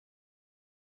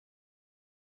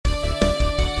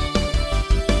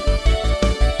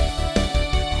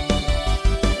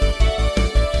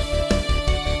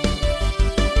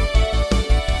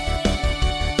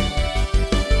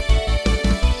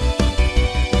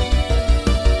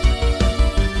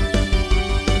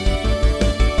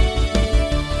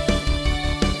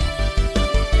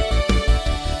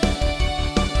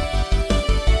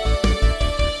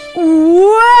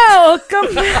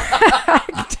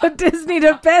Disney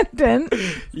Dependent.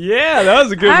 Yeah, that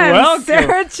was a good I'm welcome.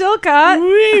 Sarah Chilcott.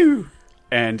 Woo.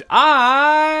 And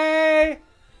I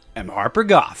am Harper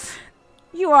Goff.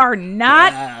 You are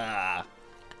not.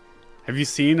 Have you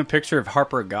seen a picture of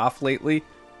Harper Goff lately?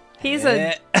 He's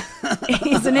an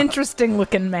interesting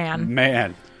looking man.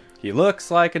 Man, he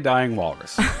looks like a dying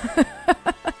walrus.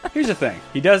 Here's the thing.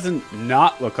 He doesn't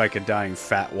not look like a dying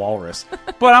fat walrus.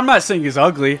 But I'm not saying he's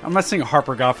ugly. I'm not saying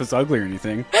Harper Goff is ugly or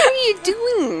anything. What are you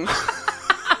doing?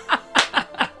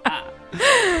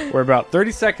 We're about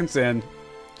 30 seconds in.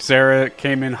 Sarah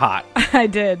came in hot. I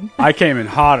did. I came in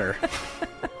hotter.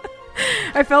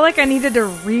 I felt like I needed to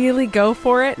really go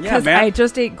for it because man. I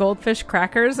just ate goldfish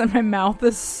crackers and my mouth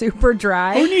is super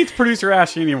dry. Who needs producer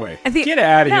Ash anyway? The- Get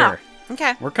out of No. here.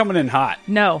 Okay. We're coming in hot.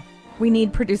 No, we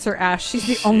need producer Ash. She's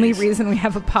the only reason we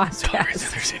have a podcast.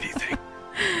 If there's anything,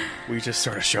 we just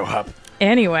sort of show up.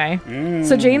 Anyway,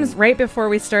 so James, right before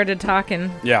we started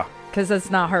talking, Yeah. because that's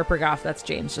not Harper Goff, that's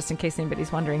James, just in case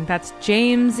anybody's wondering. That's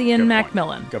James Ian Good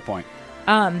Macmillan. Point. Good point.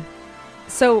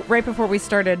 So right before we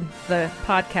started the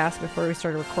podcast, before we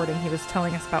started recording, he was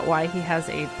telling us about why he has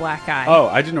a black eye. Oh,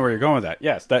 I didn't know where you're going with that.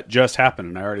 Yes, that just happened,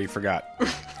 and I already forgot.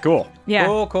 Cool. Yeah.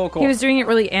 Cool. He was doing it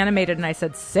really animated, and I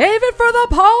said, save it for the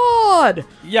pod!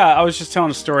 Yeah, I was just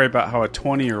telling a story about how a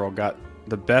 20-year-old got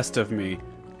the best of me,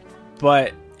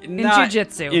 but In not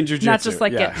jiu-jitsu. In jiu-jitsu, Not just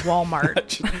like yeah. at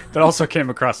Walmart. That also came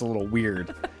across a little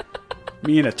weird.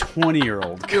 Me and a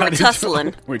 20-year-old. You were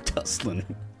tussling. We're tussling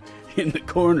in the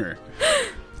corner.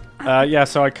 Yeah,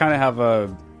 so I kind of have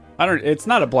a... It's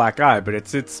not a black eye, but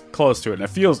it's close to it, and it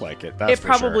feels like it. That's It for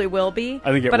probably sure. will be.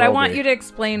 I think it But will I want be. you to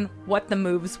explain what the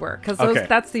moves were, because Okay.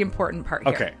 that's the important part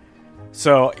here. Okay.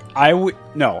 So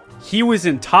he was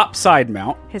in top side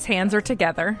mount, His hands are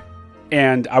together.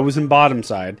 and I was in bottom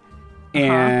side, Uh-huh.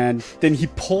 and then he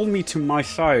pulled me to my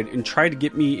side and tried to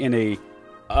get me in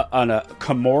on a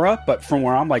Kimura, but from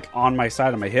where I'm like on my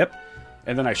side of my hip,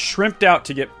 and then I shrimped out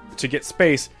to get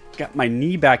space, got my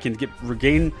knee back in to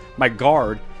regain my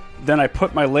guard. Then I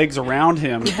put my legs around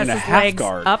him He has in a his half legs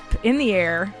guard, up in the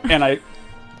air. and I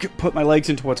put my legs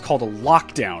into what's called a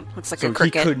lockdown. Looks like so a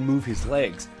cricket. he couldn't move his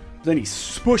legs. Then he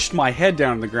pushed my head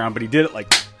down on the ground, but he did it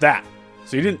like that.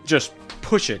 So he didn't just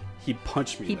push it; he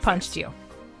punched me. He in the punched face. you.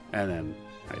 And then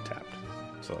I tapped.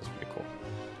 So that was pretty cool.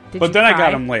 Did But you then I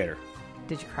cry? got him later.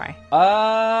 Did you cry?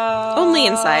 Only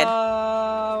inside.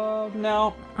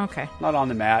 No, Okay. not on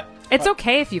the mat. It's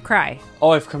okay if you cry.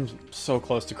 Oh, I've come so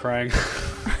close to crying.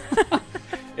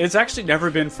 It's actually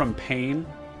never been from pain.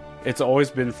 It's always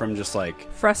been from just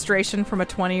like... Frustration from a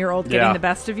 20-year-old getting Yeah. the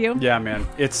best of you. Yeah, man.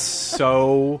 It's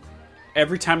so...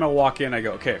 Every time I walk in, I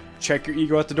go, okay, check your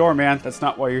ego at the door, man. That's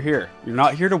not why you're here. You're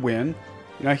not here to win.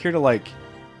 You're not here to like...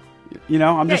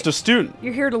 I'm just a student.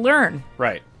 You're here to learn.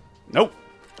 Right. Nope.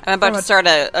 I'm about to start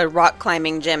a rock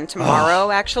climbing gym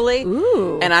tomorrow, actually.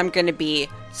 Ooh. And I'm going to be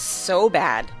so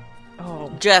bad.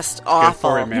 Oh. Just Good awful.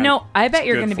 for you, man. You know, I bet It's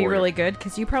you're good going to be for you. really good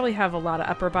because you probably have a lot of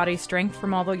upper body strength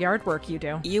from all the yard work you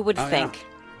do. You would Oh, think.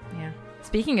 Yeah.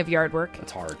 Speaking of yard work,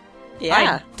 That's hard.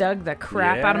 Yeah. I dug the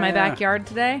crap out of my Yeah. backyard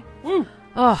today.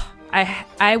 Oh,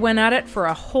 I went at it for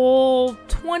a whole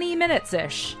 20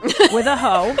 minutes-ish with a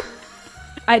hoe.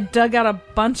 I dug out a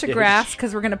bunch of Ish. grass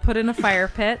because we're going to put in a fire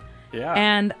pit. Yeah.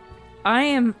 And I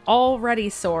am already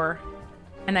sore,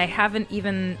 and I haven't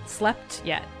even slept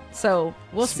yet. So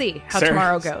we'll see how Sarah,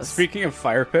 tomorrow goes. Speaking of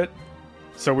fire pit,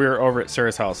 so we were over at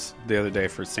Sarah's house the other day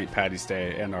for St. Patty's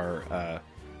Day and our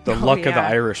the Luck of the yeah.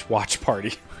 Irish watch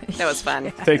party. That was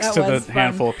fun. Thanks That to the was fun.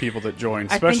 handful of people that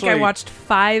joined. I think I watched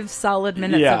 5 solid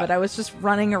minutes Yeah. of it. I was just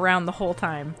running around the whole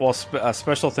time. Well,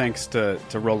 special thanks to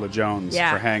Rolla Jones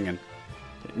Yeah. for hanging.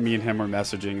 Me and him were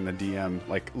messaging in the DM,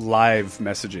 like live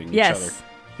messaging Yes. each other.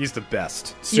 He's the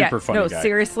best. Super funny no, guy.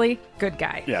 seriously, good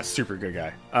guy. Yeah, super good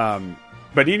guy.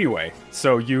 But anyway,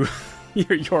 so your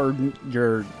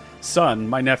son,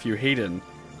 my nephew Hayden,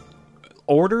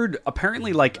 ordered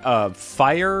apparently like a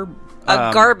fire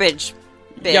A garbage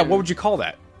bin. Yeah, what would you call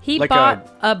that? He like bought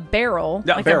a barrel,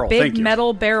 Yeah, like barrel, a big thank you.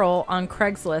 metal barrel on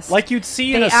Craigslist. like you'd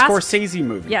see in They a asked- Scorsese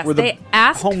movie, Yes, where they the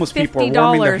asked homeless people are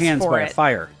warming their $50 hands for by a it.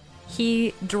 fire.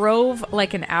 He drove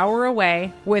like an hour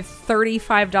away with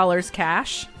 $35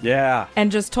 cash Yeah,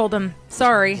 and just told him,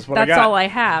 sorry, This is what I that's got. all I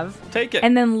have. Take it.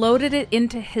 And then loaded it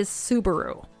into his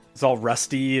Subaru. it's all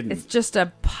rusty and It's just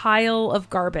a pile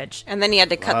of garbage. And then he had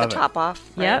to cut Love the it. top off.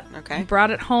 Right? Yep. He Okay. brought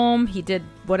it home. He did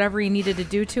whatever he needed to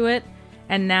do to it.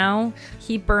 And now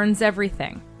he burns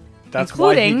everything. that's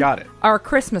why including he got it. our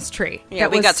Christmas tree. Yeah,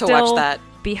 that we was got to watch still that.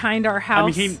 behind our I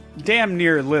house. mean, he damn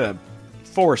near lit a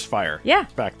forest fire. Yeah.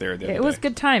 back there. The it other was day.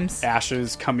 good times.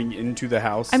 Ashes coming into the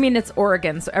house. I mean, it's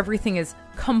Oregon, so everything is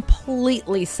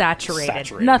completely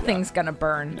saturated. Nothing's gonna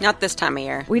burn. Not this time of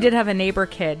year. We did have a neighbor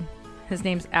kid. His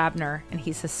name's Abner, and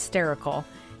he's hysterical.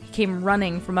 He came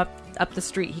running from up the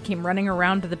street. He came running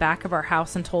around to the back of our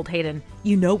house and told Hayden,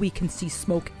 "You know we can see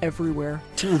smoke everywhere."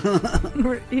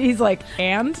 He's like,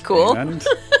 "And?" Cool. And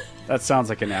that sounds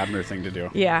like an Abner thing to do.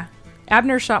 Yeah.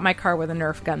 Abner shot my car with a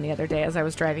Nerf gun the other day as I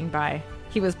was driving by.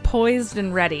 He was poised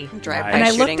and ready. Drive-by And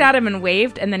I shooting. looked at him and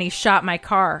waved, and then he shot my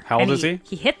car. How old And is he?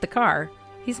 He hit the car.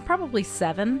 He's probably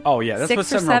 7. Oh, yeah. That's 6 what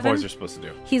or 7-year-old 7. boys are supposed to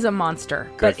do. He's a monster,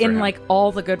 Good but for in him. like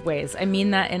all the good ways. I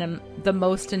mean that in the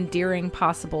most endearing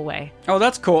possible way. Oh,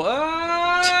 that's cool.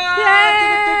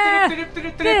 Yeah!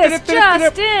 This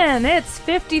just in. It's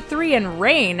 53 and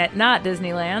rain at Not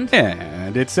Disneyland.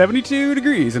 And it's 72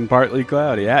 degrees and partly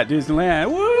cloudy at Disneyland.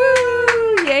 Woo!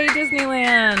 Woo! Yay,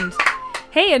 Disneyland.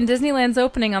 Hey, and Disneyland's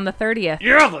opening on the 30th.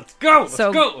 Yeah, let's go. Let's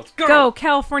So go. Let's go. go,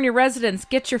 California residents.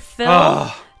 Get your fill.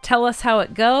 Ah. Tell us how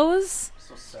it goes.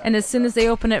 And as soon as they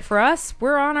open it for us,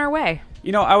 we're on our way.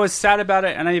 You know, I was sad about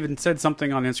it, and I even said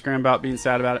something on Instagram about being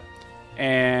sad about it.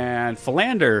 And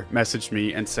Philander messaged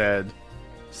me and said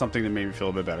something that made me feel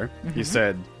a bit better. He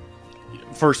said,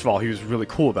 first of all, he was really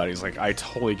cool about it. He's like, I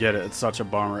totally get it. It's such a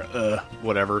bummer.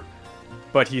 Whatever.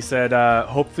 But he said,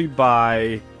 hopefully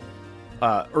by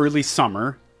early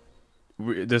summer,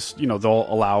 they'll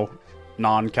allow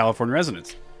non-California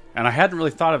residents. And I hadn't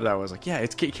really thought of that. I was like, yeah,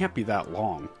 it can't be that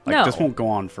long. Like, No. this won't go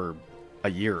on for a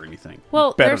year or anything.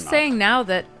 Well, Better they're not. saying now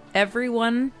that every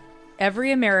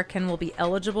American will be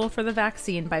eligible for the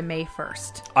vaccine by May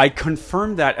 1st. I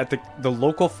confirmed that at the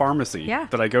local pharmacy Yeah.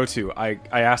 that I go to. I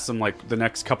asked them, like, the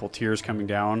next couple tiers coming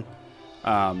down.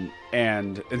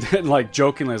 And then, like,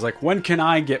 jokingly, I was like, when can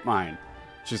I get mine?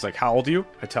 She's like, how old are you?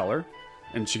 I tell her.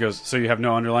 And she goes, so you have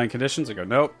no underlying conditions? I go,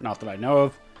 nope, not that I know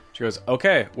of. She goes,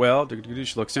 okay, well,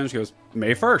 she looks in, she goes,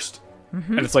 May 1st.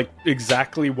 And it's like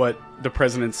exactly what the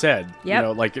president said. Yep. You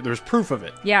know, like there's proof of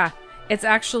it. Yeah, it's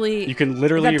actually... You can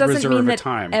literally that doesn't reserve mean a that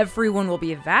time. everyone will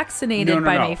be vaccinated No,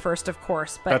 by no. May 1st, of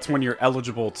course. But That's when you're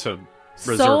eligible to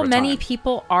reserve so a many time.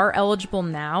 people are eligible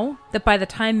now that by the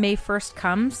time May 1st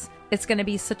comes, it's going to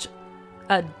be such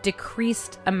a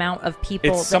decreased amount of people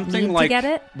It's that something need like, to get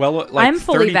it. well, like I'm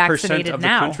fully 30% vaccinated of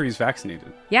now. the country is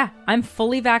vaccinated. Yeah, I'm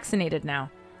fully vaccinated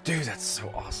now. Dude, that's so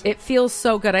awesome. It feels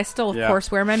so good. I still, of Yeah.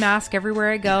 course, wear my mask everywhere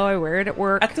I go. I wear it at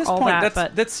work. At this all point,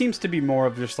 that, that seems to be more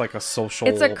of just like a social...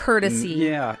 it's a courtesy.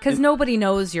 Yeah. Because nobody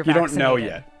knows you're You vaccinated. don't know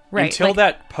yet. Right. Until like,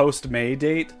 that post-May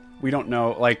date, we don't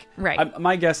know. Like, Right.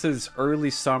 my guess is early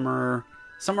summer,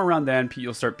 somewhere around then,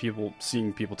 you'll start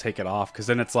seeing people take it off. Because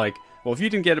then it's like, well, if you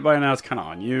didn't get it by now, it's kind of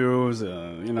on you.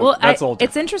 Well, that's all it's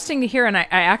different. interesting to hear, and I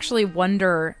actually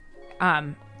wonder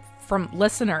from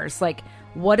listeners, like,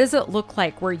 what does it look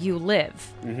like where you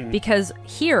live? Mm-hmm. Because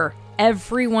here,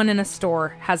 everyone in a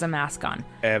store has a mask on.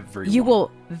 Everyone. You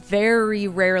will very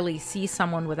rarely see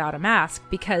someone without a mask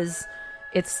because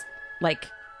it's like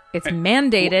it's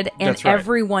mandated and that's right.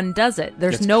 everyone does it.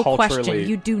 There's It's no culturally- question.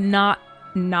 You do not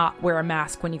wear a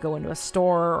mask when you go into a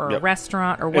store or a Yep.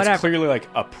 restaurant or whatever. It's clearly like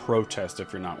a protest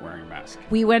if you're not wearing a mask.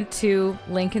 We went to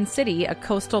Lincoln City, a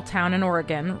coastal town in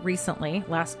Oregon, recently,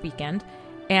 last weekend,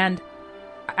 and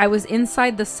I was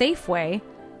inside the Safeway,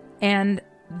 and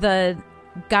the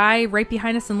guy right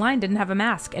behind us in line didn't have a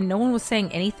mask, and no one was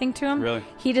saying anything to him. Really?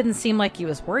 He didn't seem like he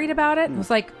was worried about it. It was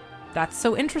like, that's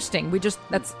so interesting.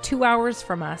 That's 2 hours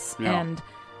from us, Yeah. and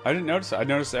I didn't notice it. I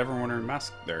noticed everyone wearing a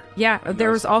mask there. yeah, I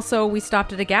there was noticed also, we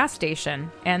stopped at a gas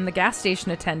station, and the gas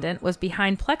station attendant was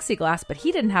behind plexiglass, but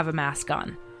he didn't have a mask on.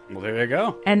 it. Well, there you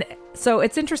go. And so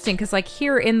it's interesting because, like,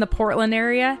 here in the Portland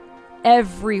area,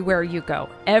 everywhere you go,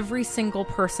 every single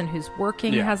person who's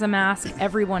working Yeah. has a mask.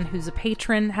 Everyone who's a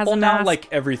patron has Well, a mask. now, like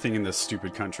everything in this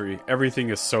stupid country, everything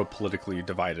is so politically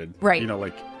divided. Right. You know,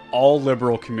 like all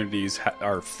liberal communities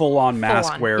are full-on mask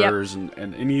Full-on, wearers, and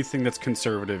anything that's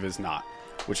conservative is not,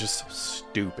 which is so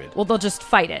stupid. well, they'll just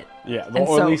fight it. Yeah, And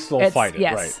or so at least they'll it's- fight it.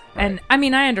 yes. Right. And I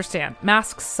mean, I understand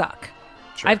masks suck.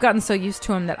 Sure. I've gotten so used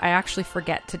to them that I actually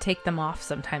forget to take them off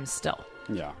sometimes. Still,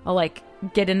 Yeah. I'll like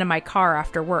get into my car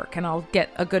after work, and I'll get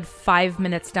a good 5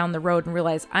 minutes down the road and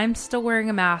realize I'm still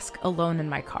wearing a mask alone in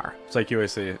my car. It's like you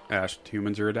always say, Ash,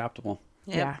 humans are adaptable.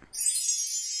 Yep. Yeah.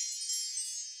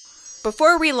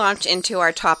 Before we launch into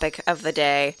our topic of the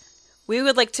day, we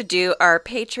would like to do our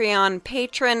Patreon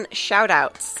patron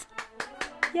shoutouts.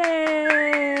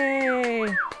 Yay!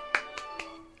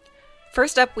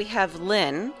 First up, we have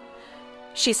Lynn.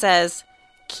 She says,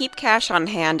 keep cash on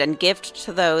hand and give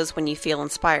to those when you feel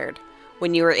inspired.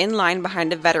 When you are in line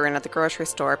behind a veteran at the grocery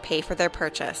store, pay for their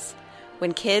purchase.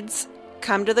 When kids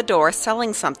come to the door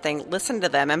selling something, listen to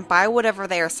them and buy whatever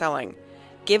they are selling.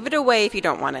 Give it away if you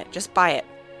don't want it. Just buy it.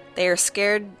 They are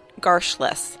scared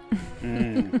garshless.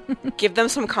 Give them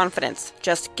some confidence.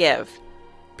 Just give.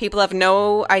 People have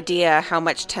no idea how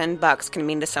much $10 can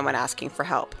mean to someone asking for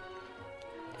help.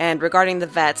 And regarding the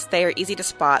vets, they are easy to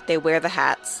spot. They wear the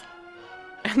hats.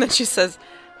 And then she says,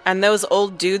 and those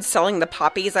old dudes selling the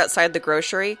poppies outside the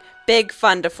grocery, big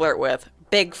fun to flirt with.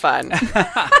 Big fun.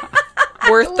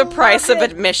 Worth the price of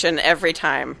admission every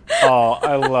time. Oh,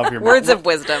 I love your Words of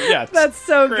wisdom. Yeah, That's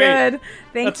so great. good.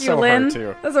 Thank That's you, so Lynn. hard,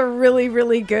 too. That's a really,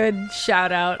 really good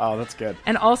shout out. Oh, that's good.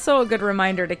 And also a good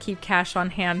reminder to keep cash on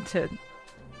hand to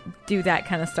do that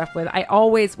kind of stuff with. I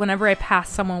always, whenever I pass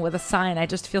someone with a sign, I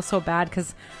just feel so bad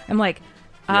because I'm like,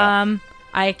 Yeah.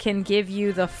 I can give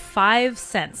you the 5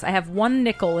 cents. I have 1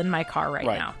 nickel in my car right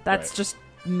now. That's just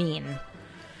mean.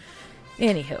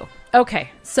 Anywho.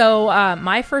 Okay, so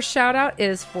my first shout out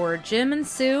is for Jim and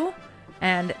Sue,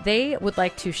 and they would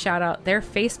like to shout out their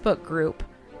Facebook group,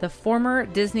 the former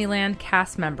Disneyland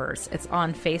cast members. It's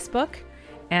on Facebook,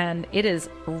 and it is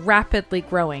rapidly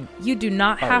growing. You do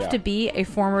not have to be a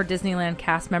former Disneyland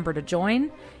cast member to join.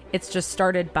 It's just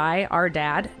started by our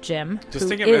dad, Jim. Just who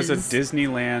think of it as a is-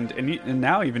 Disneyland and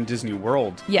now even Disney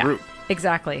World yeah, group.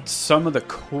 exactly. Some of the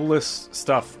coolest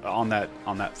stuff on that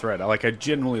thread. I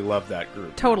genuinely love that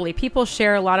group. Totally. People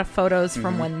share a lot of photos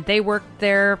from when they worked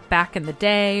there back in the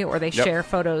day, or they Yep. share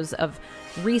photos of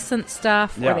recent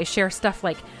stuff, Yeah. or they share stuff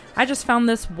like, I just found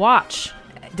this watch.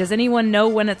 Does anyone know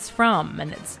when it's from?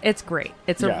 And it's great.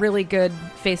 It's a Yeah. really good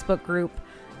Facebook group.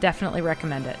 Definitely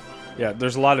recommend it. Yeah,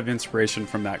 there's a lot of inspiration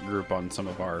from that group on some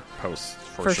of our posts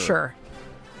For sure.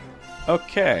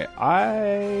 Okay,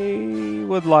 I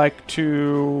would like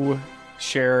to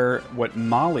share what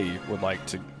Molly would like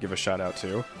to give a shout out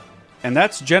to, and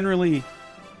that's generally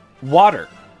water.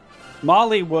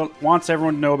 Molly wants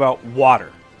everyone to know about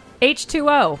water,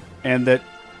 H2O. and that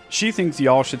she thinks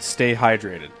y'all should stay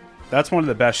hydrated. That's one of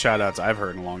the best shout outs I've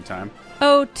heard in a long time.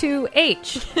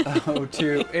 O2H.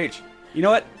 O2H. You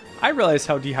know what? I realized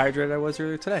how dehydrated I was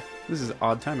earlier today. This is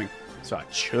odd timing. So I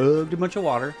chugged a bunch of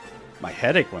water. My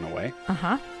headache went away.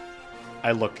 Uh-huh.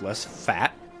 I looked less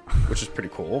fat, which is pretty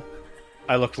cool.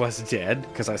 I looked less dead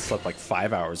because I slept like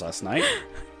 5 hours last night.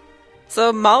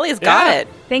 So Molly's got Yeah. it.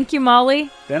 Thank you, Molly.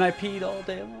 Then I peed all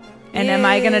day long. And am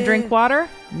I going to drink water?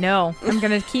 No. I'm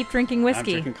going to keep drinking I'm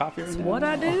whiskey. drinking coffee right That's now. what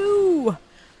I do.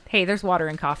 Hey, there's water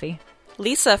in coffee.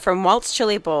 Lisa from Walt's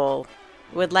Chili Bowl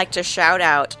would like to shout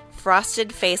out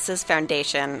Frosted Faces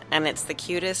Foundation, and it's the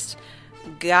cutest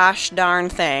gosh darn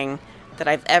thing that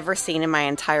I've ever seen in my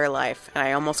entire life. And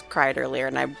I almost cried earlier,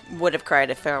 and I would have cried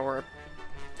if I were,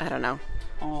 I don't know.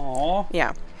 Aww.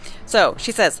 Yeah. So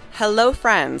she says, "Hello,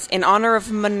 friends. In honor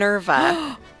of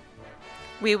Minerva,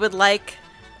 we would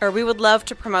love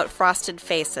to promote Frosted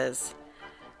Faces.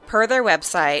 Per their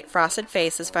website, Frosted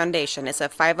Faces Foundation is a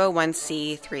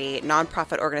 501c3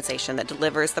 nonprofit organization that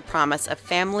delivers the promise of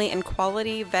family and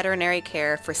quality veterinary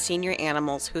care for senior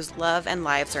animals whose love and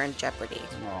lives are in jeopardy.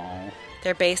 Aww.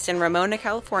 They're based in Ramona,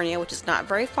 California, which is not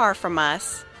very far from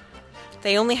us.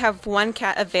 They only have one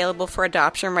cat available for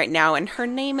adoption right now, and her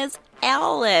name is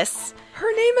Alice.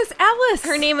 Her name is Alice.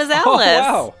 Her name is Oh, Alice.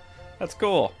 wow. That's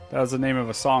cool. That was the name of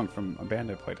a song from a band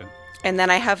I played in. And then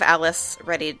I have Alice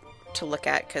ready to look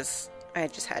at because I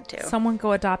just had to. Someone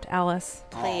go adopt Alice.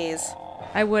 Please.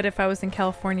 I would if I was in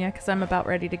California because I'm about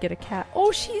ready to get a cat.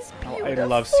 Oh, she's beautiful. I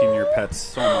love senior pets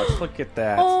so much. Look at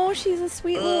that. Oh, she's a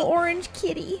sweet little orange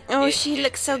kitty. Oh, she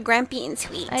looks so grumpy and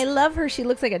sweet. I love her. She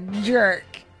looks like a jerk.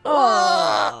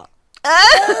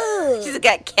 She's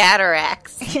got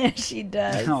cataracts. Yeah, she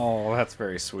does. Oh, that's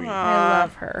very sweet. I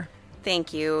love her.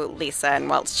 Thank you, Lisa and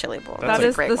Welt's Chili Bowl. That's That a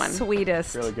is great the one.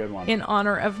 sweetest. Really good one. In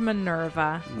honor of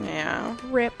Minerva. Yeah.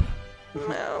 Rip.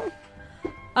 No.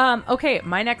 Okay,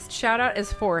 my next shout out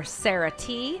is for Sarah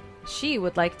T. She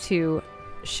would like to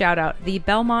shout out the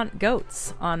Belmont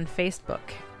Goats on Facebook.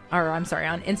 Or, I'm sorry,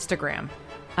 on Instagram.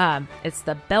 It's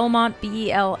the Belmont,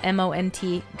 Belmont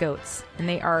Goats. And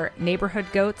they are neighborhood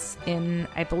goats in,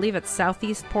 I believe it's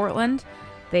southeast Portland.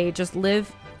 They just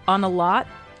live on a lot,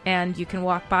 and you can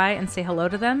walk by and say hello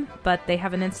to them. But they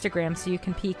have an Instagram, so you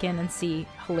can peek in and see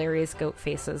hilarious goat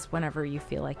faces whenever you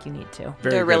feel like you need to.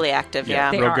 Very They're good. really active,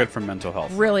 yeah. They real are. good for mental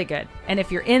health. Really good. And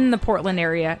if you're in the Portland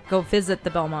area, go visit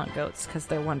the Belmont Goats because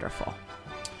they're wonderful.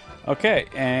 Okay,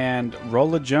 and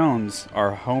Rolla Jones,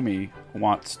 our homie,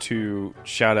 wants to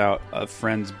shout out a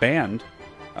friend's band,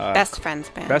 Best friends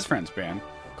band. best friend's band,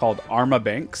 called Arma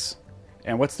Banks.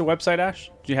 And what's the website,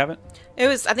 Ash? Do you have it?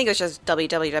 I think it was just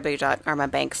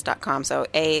www.armabanks.com. So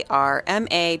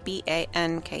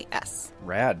ARMABANKS.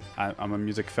 Rad. I'm a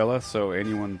music fella, so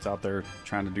anyone that's out there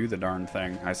trying to do the darn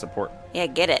thing, I support. Yeah,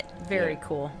 get it. Very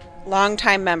cool.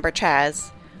 Longtime member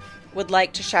Chaz would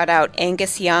like to shout out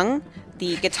Angus Young,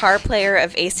 the guitar player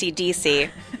of AC/DC.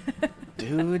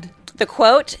 Dude. The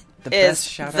quote The best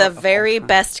is shout-out the of all very time."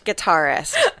 best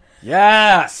guitarist.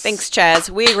 Yes! Thanks, Chaz.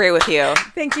 We agree with you.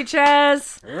 Thank you,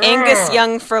 Chaz. Angus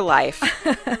Young for life.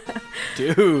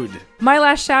 Dude. My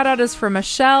last shout out is for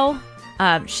Michelle.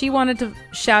 She wanted to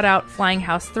shout out Flying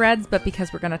House Threads, but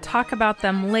because we're going to talk about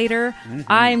them later,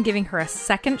 I am giving her a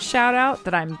second shout out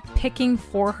that I'm picking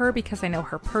for her because I know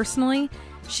her personally.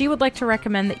 She would like to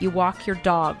recommend that you walk your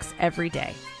dogs every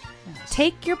day.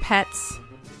 Take your pets,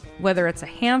 whether it's a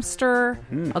hamster,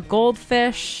 a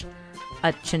goldfish,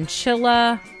 a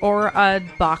chinchilla, or a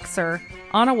boxer,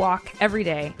 on a walk every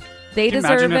day. They Can you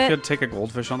deserve imagine if it. you'd take a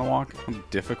goldfish on the walk? How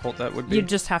difficult that would be. You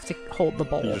just have to hold the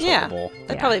bowl. You just- Yeah, bowl.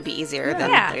 that'd Yeah. probably be easier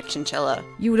than Yeah. like a chinchilla.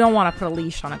 You don't want to put a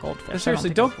leash on a goldfish.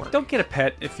 Seriously, I don't think it would don't work. get a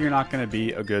pet if you're not going to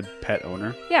be a good pet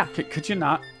owner. Yeah. Could you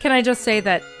not? Can I just say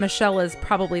that Michelle is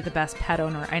probably the best pet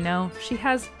owner I know? She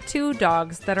has 2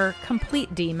 dogs that are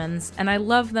complete demons, and I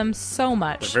love them so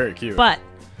much. They're very cute. But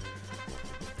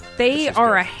they This is are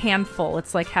good. a handful.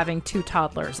 It's like having 2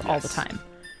 toddlers all the Yes. time.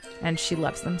 And she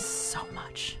loves them so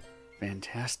much.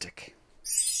 Fantastic.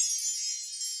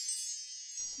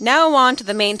 Now on to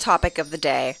the main topic of the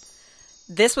day.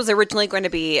 This was originally going to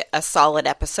be a solid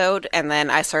episode, and then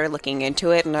I started looking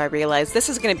into it, and I realized this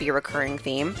is going to be a recurring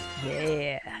theme.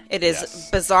 Yeah. It is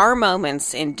Yes. bizarre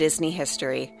moments in Disney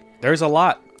history. There's a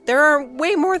lot. There are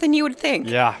way more than you would think.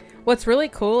 Yeah. What's really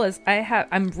cool is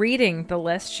I'm reading the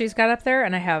list she's got up there,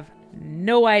 and I have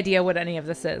no idea what any of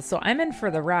this is. So I'm in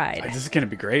for the ride. This is going to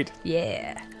be great.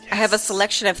 Yeah. I have a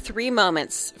selection of 3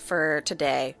 moments for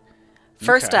today.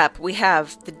 First Okay. up, we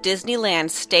have the Disneyland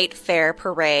State Fair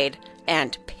Parade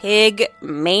and Pig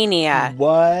Mania.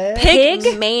 What?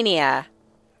 Pig Mania.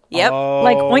 Yep. Oh,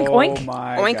 Like oink, oink?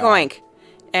 My Oink God. oink.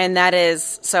 And that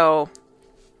is, so,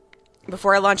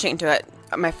 before I launch into it,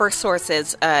 my first source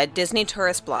is Disney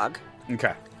Tourist Blog.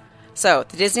 Okay. So,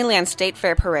 the Disneyland State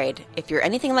Fair Parade. If you're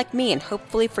anything like me, and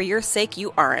hopefully for your sake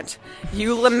you aren't,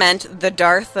 you lament the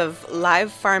dearth of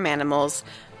live farm animals,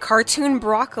 cartoon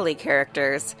broccoli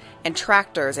characters, and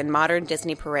tractors in modern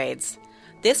Disney parades.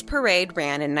 This parade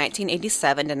ran in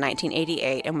 1987 to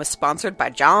 1988 and was sponsored by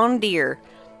John Deere,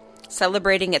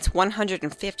 celebrating its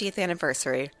 150th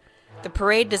anniversary. The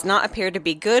parade does not appear to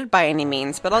be good by any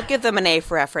means, but I'll give them an A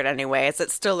for effort anyway, as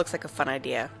it still looks like a fun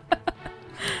idea.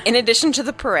 In addition to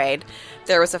the parade,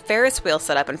 there was a Ferris wheel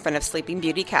set up in front of Sleeping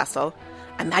Beauty Castle.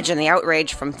 Imagine the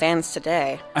outrage from fans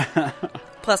today.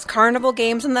 Plus carnival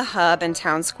games in the hub and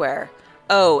town square.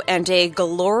 Oh, and a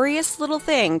glorious little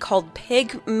thing called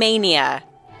Pig Mania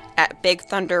at Big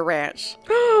Thunder Ranch.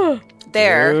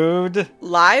 There, Dude.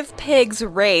 live pigs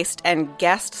raced and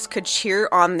guests could cheer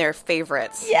on their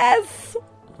favorites. Yes.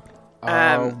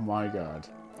 Oh my God.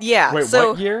 Yeah, Wait,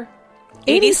 so what year?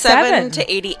 87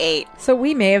 to 88. So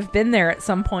we may have been there at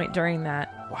some point during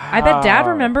that. I bet Dad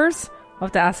Wow. remembers. I'll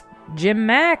have to ask Jim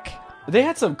Mack. They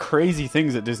had some crazy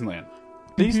things at Disneyland.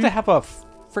 They used to have a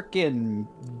freaking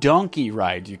donkey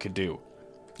ride you could do.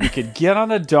 You could get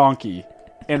on a donkey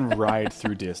and ride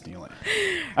through Disneyland.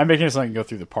 I'm making it so I can go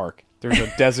through the park. There's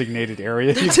a designated area.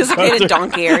 you can go Designated through.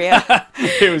 donkey area.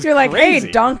 It was You're like, crazy.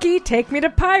 hey, donkey, take me to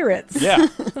Pirates. Yeah.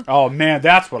 Oh man,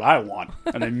 that's what I want.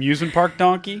 An amusement park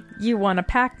donkey. You want a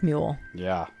pack mule.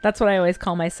 Yeah. That's what I always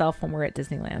call myself when we're at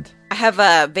Disneyland. I have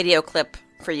a video clip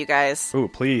for you guys. Ooh,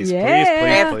 please,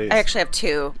 Yeah. please. I actually have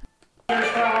 2. Here's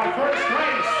our first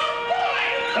race.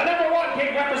 The number 1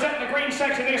 pig representing the green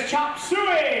section is Chop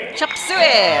Suey. Chop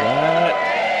Suey!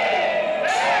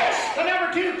 The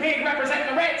number 2 pig representing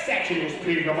the red section is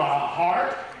Pig of a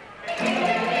Heart.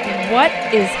 What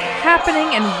is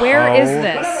happening and where is The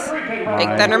this? number 3 pig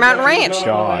Big Thunder Mountain Ranch.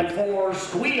 God. And 4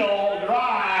 Squeal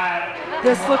Drive.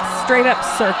 This looks straight up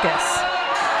circus.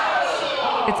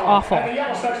 It's awful. And the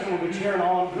yellow section will be cheering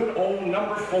on good old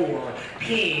number 4,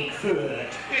 Pigfoot.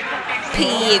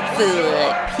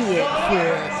 Pigfoot.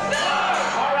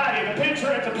 Alrighty, the pigs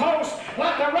are at the post.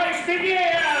 Let the race begin.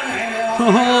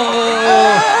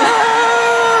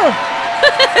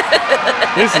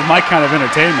 This is my kind of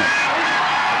entertainment.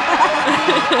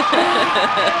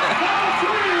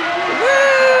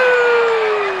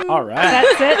 All right.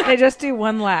 That's it. They just do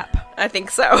one lap. I think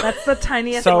so. That's the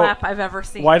tiniest So, lap I've ever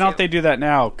seen. Why don't they do that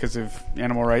now? Because of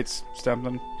animal rights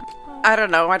something? I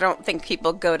don't know. I don't think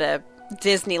people go to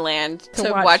Disneyland To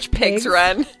to watch watch pigs pigs?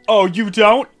 run. Oh, you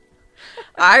don't?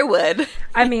 I would.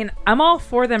 I mean, I'm all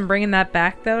for them bringing that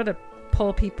back, though, to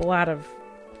pull people out of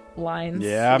lines.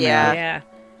 Yeah, Yeah. man. Yeah.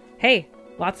 Hey,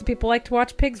 lots of people like to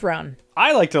watch pigs run.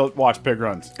 I like to watch pig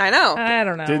runs. I know. I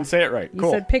don't know. Didn't say it right. You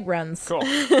Cool. said pig runs. Cool.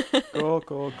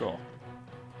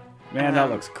 Man, that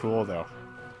looks cool, though.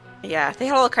 Yeah, they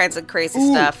had all kinds of crazy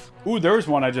stuff. Ooh, there was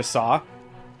one I just saw.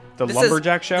 The This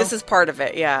Lumberjack show. This is part of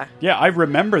it, yeah. Yeah, I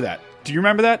remember that. Do you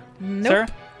remember that, Nope. Sarah?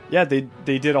 Yeah, they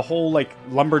did a whole, like,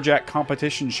 lumberjack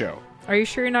competition show. Are you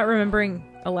sure you're not remembering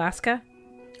Alaska?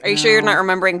 Are you sure you're not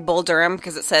remembering Bull Durham?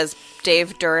 Because it says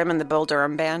Dave Durham and the Bull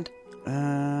Durham Band.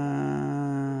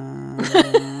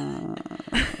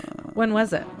 When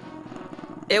was it?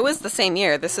 It was the same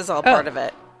year. This is all part of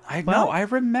it. No, I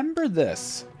remember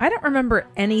this. I don't remember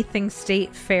anything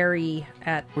state fairy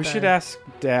at. We the- should ask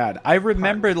Dad. I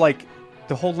remember, like,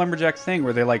 the whole lumberjack thing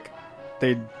where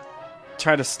they'd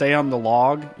try to stay on the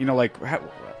log. You know, like,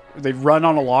 they'd run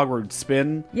on a log where it'd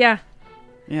spin. Yeah.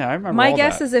 Yeah, I remember My all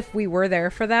guess that. is if we were there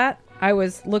for that, I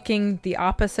was looking the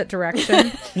opposite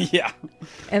direction Yeah.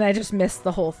 and I just missed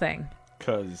the whole thing.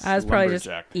 Because I was probably just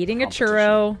eating a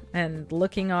churro and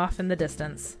looking off in the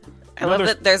distance. I love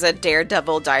that there's a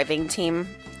Daredevil diving team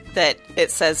that it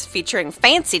says featuring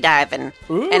fancy diving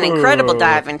and incredible Ooh.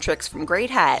 diving tricks from great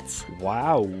heights.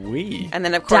 Wow-wee. And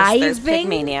then, of course, there's Diving?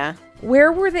 Pigmania.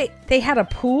 Where were they? They had a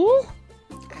pool?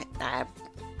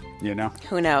 You know?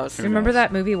 Who knows? Remember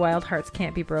that movie Wild Hearts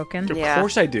Can't Be Broken? Of Yeah.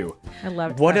 course I do. I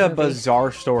loved What that a movie.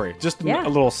 bizarre story. Just Yeah. a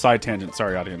little side tangent.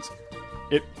 Sorry, audience.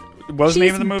 What was the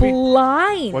She's name of the movie?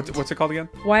 blind. What's it called again?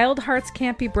 Wild Hearts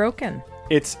Can't Be Broken.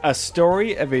 It's a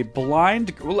story of a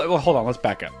blind... Well, hold on. Let's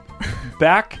back up.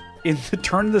 Back in the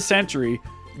turn of the century,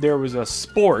 there was a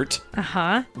sport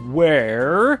Uh-huh.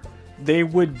 where they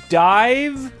would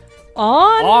dive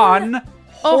On on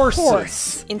horses.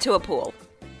 horse. Into a pool.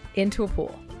 Into a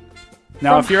pool.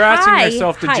 Now, From if you're asking high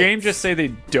yourself, did James heights. just say they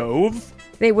dove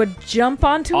They would jump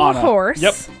onto on a horse.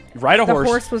 Yep. Ride a The horse.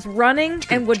 horse was running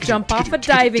and would jump off a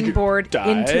diving board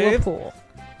into a Dive. pool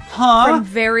Huh? from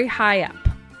very high up.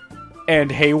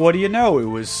 And hey, what do you know? It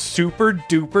was super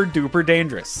duper duper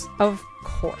dangerous. Of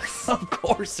course. Of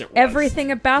course it was.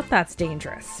 Everything about that's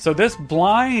dangerous. So this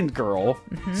blind girl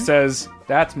says,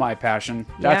 that's my passion.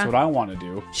 That's Yeah. what I want to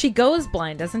do. She goes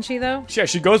blind, doesn't she, though? Yeah,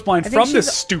 she goes blind think from this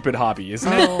she's- stupid hobby,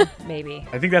 isn't it? Oh, maybe.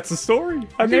 I think that's the story.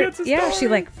 I think There- that's the yeah, story. she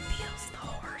like feels the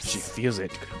horse. She feels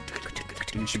it.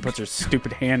 And she puts her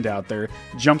stupid hand out there,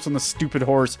 jumps on the stupid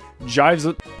horse, jives.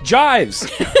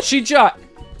 She jives.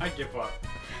 I give up.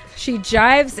 She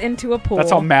jives into a pool.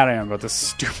 That's how mad I am about this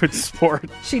stupid sport.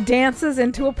 She dances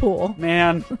into a pool.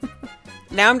 Man.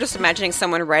 Now I'm just imagining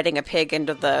someone riding a pig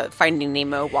into the Finding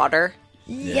Nemo water.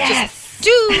 Yes.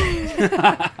 Dude!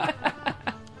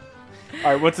 All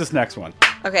right, what's this next one?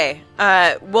 Okay.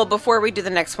 Well, before we do the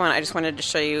next one, I just wanted to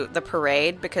show you the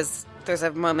parade because there's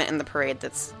a moment in the parade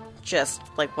that's just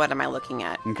like, what am I looking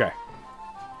at? Okay.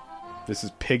 This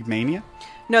is Pigmania?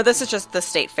 No, this is just the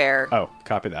state fair. Oh,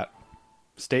 copy that.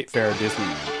 State Fair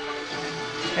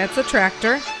Disneyland. That's a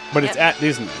tractor. But it's Yep. at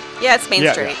Disneyland. Yeah, it's Main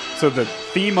Yeah, Street. yeah. So the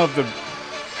theme of the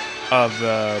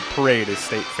parade is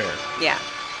State Fair. Yeah.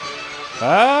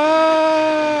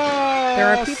 Ah! There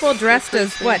are people dressed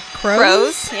as what? Crows?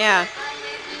 Crows? Yeah.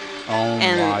 Oh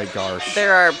and my gosh.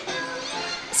 There are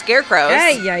scarecrows.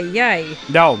 Yay, yay, yay.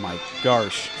 No, my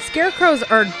gosh. Scarecrows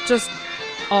are just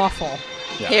awful.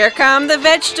 Yeah. Here come the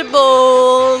vegetables.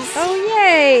 Oh,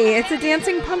 yay. It's a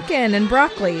dancing pumpkin and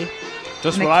broccoli.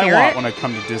 Just and a what I want carrot? when I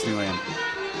come to Disneyland.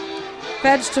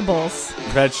 Vegetables.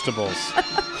 Vegetables.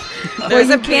 There's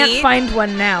You a can't bee find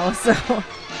one now, so...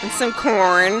 and some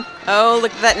corn. Oh,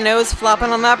 look at that nose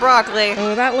flopping on that broccoli.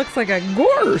 Oh, that looks like a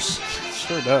gorse.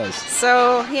 Sure does.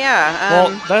 So, yeah. Well,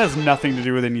 that has nothing to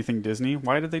do with anything Disney.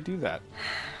 Why did they do that?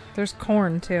 There's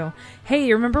corn, too. Hey,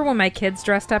 you remember when my kids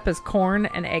dressed up as corn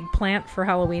and eggplant for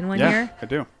Halloween one Yeah, year? I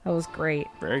do. That was great.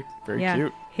 Very, very Yeah.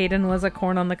 cute. Hayden was a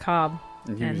corn on the cob.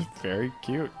 And he was very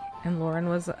cute. And Lauren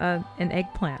was an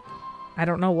eggplant. I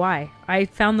don't know why. I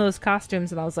found those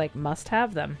costumes and I was like, must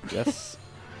have them. Yes.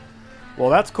 Well,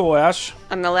 that's cool, Ash.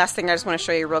 And the last thing I just want to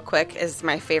show you real quick is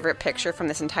my favorite picture from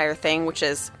this entire thing, which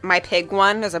is my pig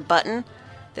one. There's a button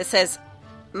that says,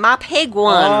 my pig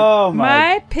one. Oh,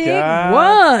 My pig God.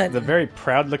 won. The very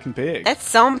proud-looking pig. That's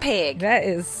some pig. That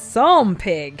is some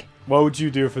pig. What would you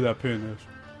do for that pin, Ash?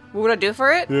 What would I do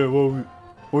for it? Yeah, what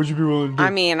would you be willing to do? I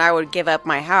mean, I would give up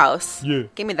my house. Yeah.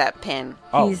 Give me that pin.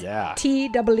 Oh, He's yeah.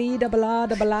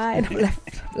 T-double-E-double-I-double-F.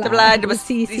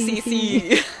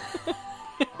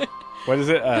 What is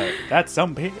it? That's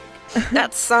some pig.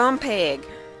 That's some pig.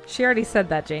 She already said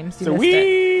that, James. You So missed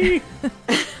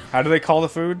it. How do they call the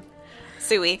food?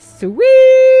 Suey.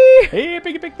 Sweet. Hey,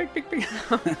 piggy, pig, pig, pig, pig.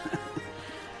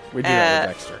 We do that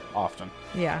with Dexter often.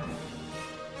 Yeah.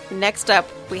 Next up,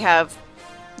 we have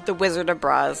the Wizard of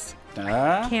Bras.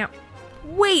 Can't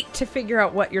wait to figure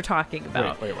out what you're talking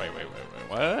about. Wait.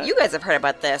 What? You guys have heard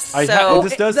about this. I so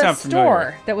this does the sound familiar.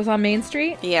 store that was on Main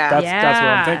Street? yeah, That's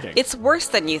what I'm thinking. it's worse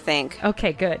than you think.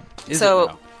 Okay, good. Is So it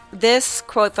now? this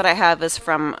quote that I have is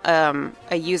from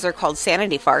a user called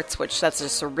Sanity Farts, which that's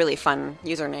just a really fun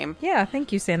username, Yeah,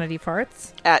 thank you, Sanity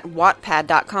Farts. at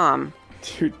wattpad.com.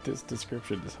 Dude, this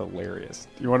description is hilarious.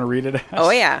 You want to read it? Ash?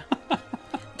 Oh, yeah.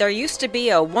 There used to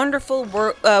be a wonderful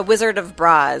Wizard of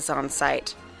Bras on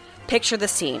site. Picture the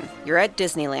scene. You're at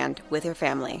Disneyland with your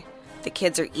family. The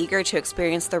kids are eager to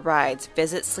experience the rides,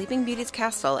 visit Sleeping Beauty's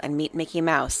castle, and meet Mickey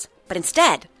Mouse. But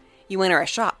instead, you enter a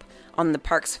shop on the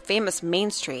park's famous Main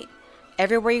Street.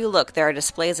 Everywhere you look, there are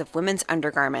displays of women's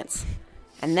undergarments.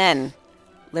 And then,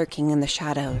 lurking in the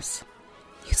shadows,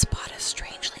 you spot a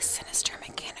strangely sinister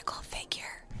mechanical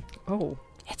figure. Oh.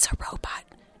 It's a robot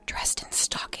dressed in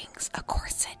stockings, a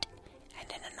corset,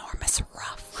 and an enormous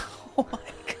ruff. Oh my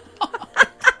god.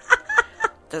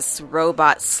 This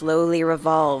robot slowly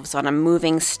revolves on a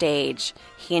moving stage.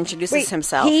 He introduces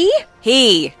himself.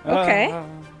 He. Okay.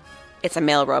 It's a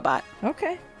male robot.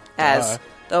 Okay. As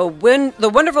the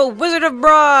wonderful Wizard of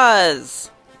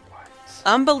Bras.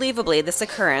 Unbelievably, this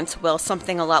occurrence, well,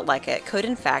 something a lot like it, could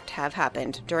in fact have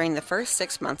happened during the first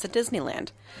 6 months at Disneyland.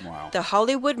 Wow. The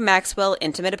Hollywood Maxwell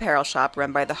Intimate Apparel Shop,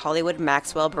 run by the Hollywood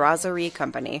Maxwell Brasserie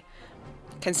Company,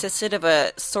 consisted of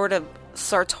a sort of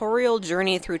sartorial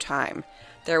journey through time.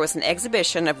 There was an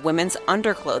exhibition of women's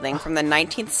underclothing from the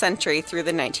 19th century through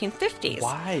the 1950s.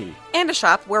 Why? And a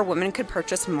shop where women could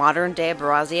purchase modern-day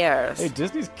brassieres. Hey,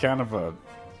 Disney's kind of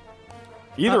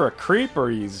either a creep or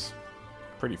he's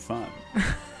pretty fun.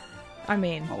 I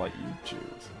mean, I'll let you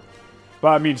choose. But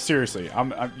I mean, seriously,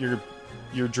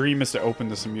 your dream is to open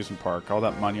this amusement park, all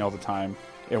that money all the time,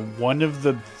 and one of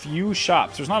the few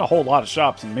shops. There's not a whole lot of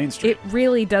shops in Main Street. it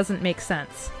really doesn't make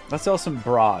sense. Let's sell some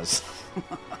bras.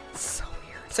 So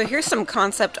weird. So here's some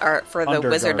concept art for the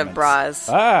Wizard of Bras.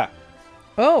 Ah.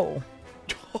 Oh.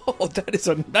 Oh, that is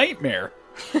a nightmare.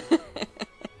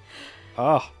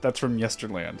 That's from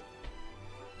Yesterland,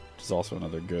 which is also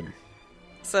another good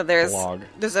So there's blog.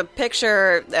 there's a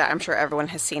picture that I'm sure everyone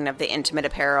has seen of the intimate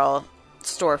apparel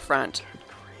storefront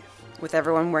with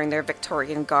everyone wearing their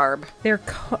Victorian garb. They're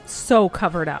so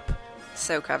covered up.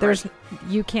 So covered.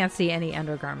 You can't see any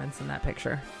undergarments in that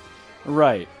picture.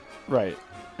 Right.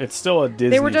 It's still a Disney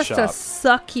They were just shop. to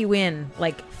suck you in,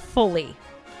 like, fully.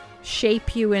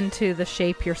 Shape you into the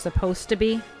shape you're supposed to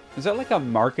be. Is that like a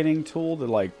marketing tool to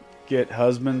like get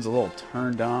husbands a little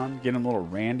turned on, get them a little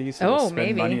randy so they'll spend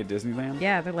maybe. money at Disneyland?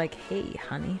 Yeah, they're like, hey,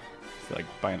 honey. I feel like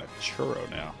buying a churro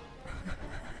now.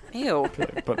 Ew. I feel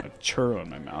like putting a churro in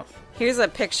my mouth. Here's a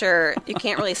picture. You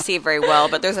can't really see very well,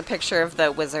 but there's a picture of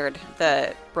the wizard,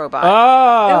 the robot.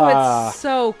 Oh, it's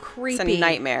so creepy. It's a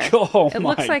nightmare. Oh It my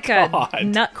looks like God. a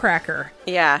nutcracker.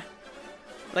 Yeah.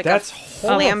 Like That's a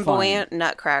horrifying. flamboyant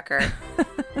nutcracker.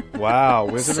 Wow,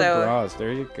 Wizard So- of Bras.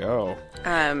 There you go.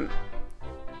 Then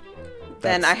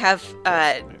That's- I have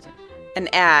amazing. an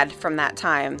ad from that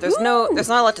time. There's not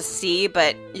a lot to see,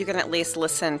 but you can at least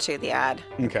listen to the ad.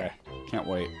 Okay, can't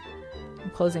wait. I'm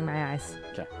closing my eyes.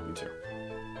 Okay, me too.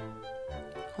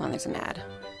 Hold on, there's an ad.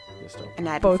 Just open. An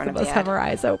ad in Both front of of us the have ad. our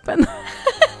eyes open.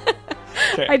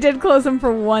 Okay. I did close them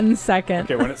for 1 second.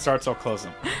 Okay, when it starts, I'll close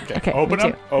them. Okay, Okay, open me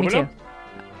them. too, Open me them. too.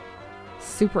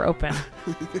 Super open.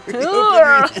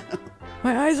 Ugh.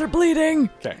 My eyes are bleeding.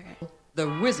 Okay. The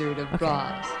Wizard of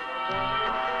Bras.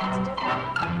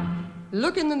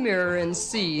 Look in the mirror and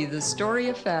see the story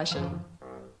of fashion.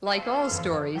 Like all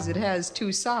stories, it has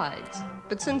two sides.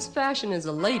 But since fashion is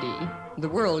a lady, the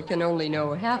world can only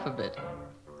know half of it.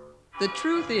 The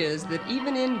truth is that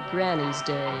even in Granny's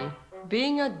day,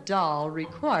 being a doll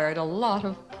required a lot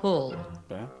of pull.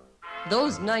 Okay.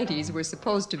 Those 90s were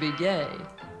supposed to be gay,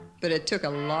 but it took a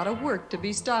lot of work to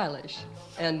be stylish,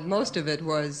 and most of it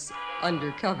was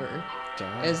undercover,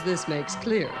 as this makes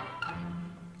clear.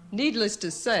 Needless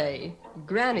to say,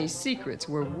 Granny's secrets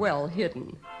were well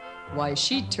hidden. Why,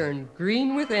 she'd turn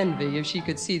green with envy if she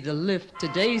could see the lift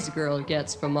today's girl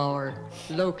gets from our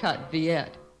low-cut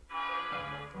Viet.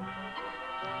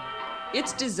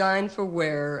 It's designed for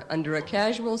wear under a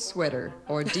casual sweater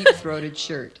or deep-throated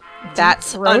shirt.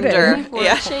 That's Throated. under. For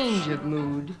Yeah. a change of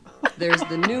mood, there's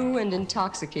the new and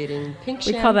intoxicating pink We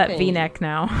champagne call that V-neck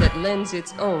now. that lends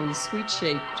its own sweet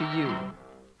shape to you.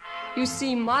 You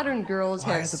see, modern girls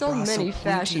Why have are the so bras so many pointy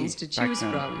fashions to back choose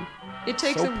then? from. It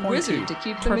takes So a pointy. wizard to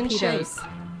keep them in shape. Torpedoes.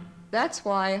 That's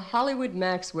why Hollywood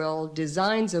Maxwell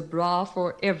designs a bra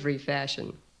for every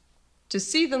fashion. To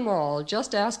see them all,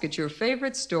 just ask at your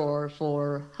favorite store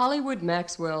for Hollywood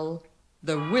Maxwell,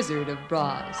 the Wizard of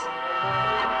Bras.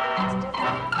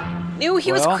 Ew,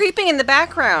 he was creeping in the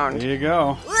background. There you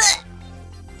go.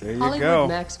 There you Hollywood go.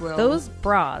 Maxwell. Those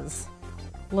bras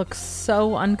look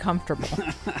so uncomfortable.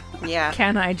 Yeah.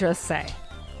 Can I just say?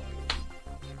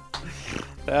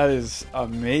 That is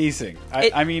amazing.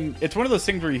 I mean, it's one of those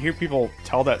things where you hear people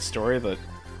tell that story that,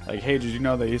 like, hey, did you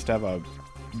know they used to have a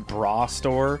bra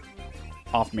store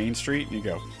off Main Street? And you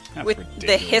go, that's With ridiculous.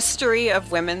 the history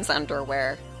of women's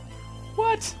underwear.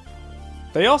 What?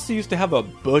 They also used to have a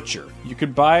butcher. You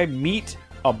could buy meat,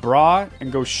 a bra,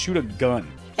 and go shoot a gun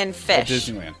And at fish.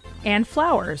 Disneyland. And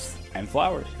flowers. And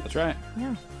flowers. That's right.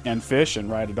 Yeah. And fish and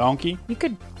ride a donkey. You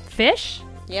could fish?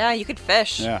 Yeah, you could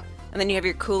fish. Yeah. And then you have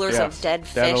your coolers Yeah. of dead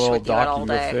That fish little with you out dock, all you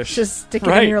can go day. fish. Just stick it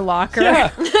Right. in your locker.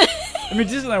 Yeah. I mean,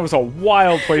 Disneyland was a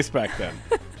wild place back then.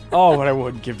 Oh, what I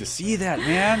wouldn't give to see that,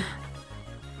 man.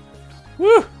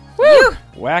 Woo! Woo!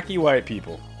 Wacky white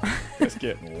people. Just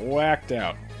getting whacked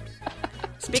out.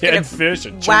 Speaking Dead of fish,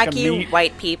 a chunk of wacky meat,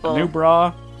 white a people, new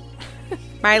bra.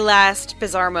 my last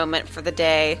bizarre moment for the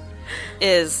day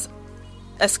is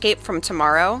Escape from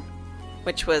Tomorrow,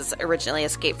 which was originally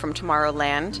Escape from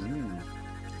Tomorrowland.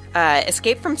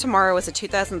 Escape from Tomorrow was a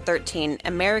 2013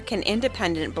 American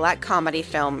independent black comedy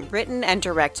film written and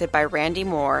directed by Randy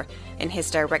Moore in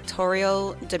his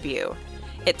directorial debut.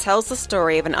 It tells the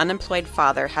story of an unemployed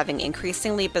father having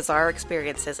increasingly bizarre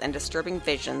experiences and disturbing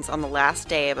visions on the last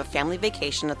day of a family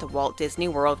vacation at the Walt Disney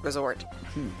World Resort.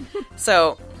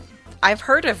 So, I've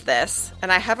heard of this,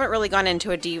 and I haven't really gone into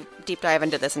a deep dive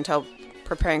into this until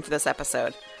preparing for this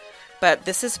episode. But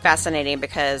this is fascinating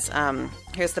because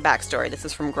here's the backstory. This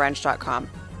is from grunge.com.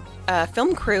 A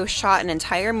film crew shot an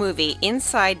entire movie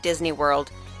inside Disney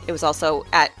World. It was also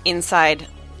inside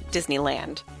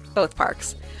Disneyland, both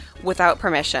parks, without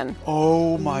permission.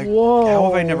 Oh my! Whoa. How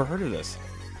have I never heard of this?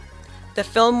 The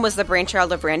film was the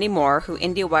brainchild of Randy Moore, who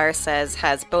IndieWire says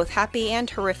has both happy and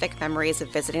horrific memories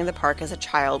of visiting the park as a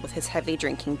child with his heavy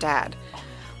drinking dad.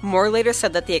 Moore later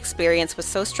said that the experience was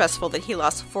so stressful that he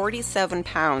lost 47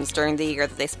 pounds during the year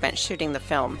that they spent shooting the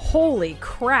film. Holy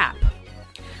crap.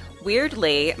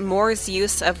 Weirdly, Moore's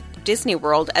use of Disney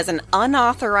World as an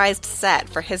unauthorized set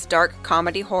for his dark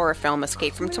comedy horror film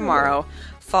Escape from Tomorrow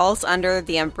falls under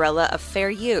the umbrella of fair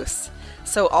use.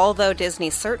 So although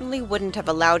Disney certainly wouldn't have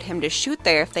allowed him to shoot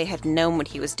there if they had known what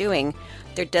he was doing,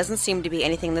 there doesn't seem to be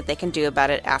anything that they can do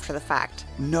about it after the fact.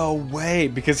 No way!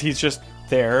 Because he's just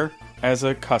there as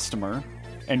a customer,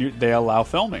 and they allow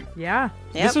filming. Yeah.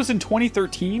 Yep. This was in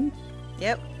 2013.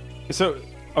 Yep. So,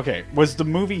 okay, was the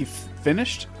movie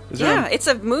finished? Is Yeah, it's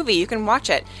a movie. You can watch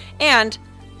it. And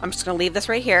I'm just going to leave this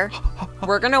right here.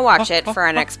 We're going to watch it for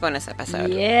our next bonus episode.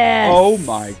 Yes. Oh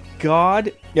my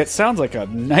god! It sounds like a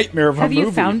nightmare of a Have movie.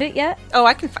 you found it yet? Oh,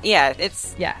 I can... Yeah,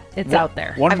 it's... Yeah, it's out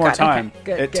there. One I've more got it. time. Okay,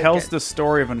 good, It good, tells good. the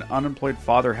story of an unemployed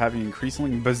father having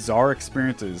increasingly bizarre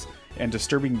experiences and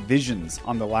disturbing visions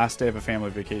on the last day of a family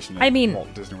vacation at I mean,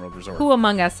 Walt Disney World Resort. Who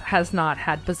among us has not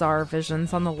had bizarre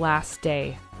visions on the last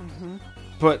day?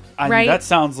 But I mean, Right? that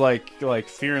sounds like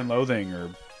Fear and Loathing or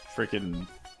freaking,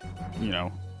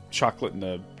 chocolate in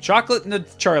the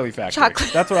Charlie Factory.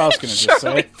 Chocolate. That's what I was going to just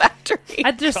Charlie say. Factory.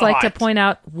 I'd just like to God. point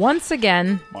out once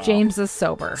again, James is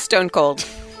sober. Stone Cold.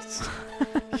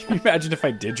 Can you imagine if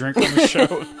I did drink on the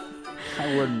show?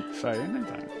 I wouldn't say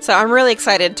anything. So I'm really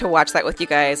excited to watch that with you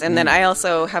guys. And then I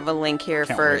also have a link here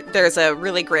Can't for... wait. There's a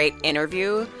really great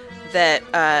interview that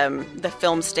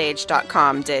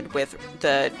thefilmstage.com did with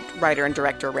the writer and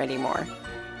director Randy Moore.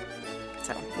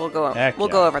 So we'll go Heck yeah.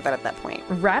 over that at that point.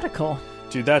 Radical.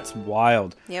 Dude, that's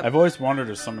wild. Yep. I've always wondered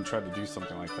if someone tried to do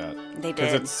something like that. They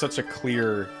Because did. it's such a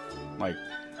clear,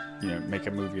 make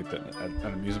a movie at an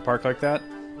amusement park like that,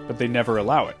 but they never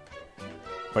allow it.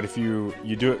 But if you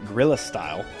do it guerrilla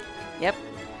style, Yep.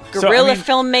 So, I Guerrilla mean-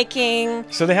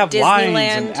 filmmaking. so they have lines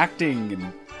Disneyland. and acting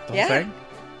and the Yeah. whole thing.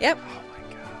 Yep. Oh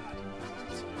my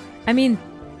god, I mean,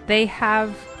 they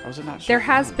have. I was not sure. There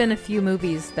has been a few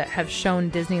movies that have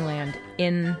shown Disneyland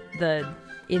in the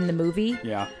movie,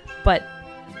 Yeah, but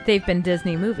they've been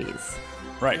Disney movies,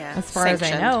 right, Yeah. as far as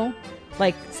I Sanctioned. know.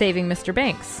 Like Saving Mr.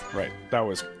 Banks, right. That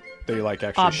was they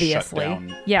actually obviously. shut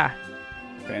down Yeah.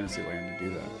 Fantasyland to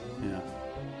do that.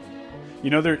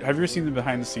 Yeah. Have you ever seen the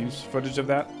behind the scenes footage of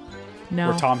that? No.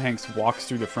 Where Tom Hanks walks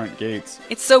through the front gates.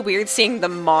 It's so weird seeing the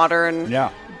modern Yeah.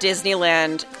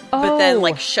 Disneyland, but then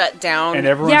Oh. shut down. And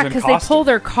everyone's Yeah, in because costume. they pull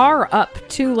their car up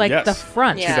to Yes. the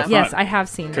front. To the front. Yes, I have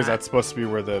seen that. Because that's supposed to be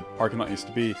where the parking lot used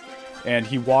to be. And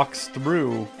he walks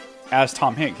through as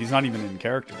Tom Hanks. He's not even in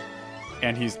character.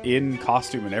 And he's in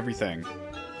costume and everything.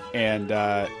 And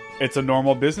it's a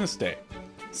normal business day.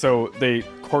 So they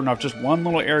cordon off just one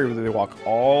little area where they walk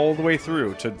all the way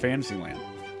through to Fantasyland.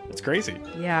 It's crazy.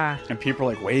 Yeah. And people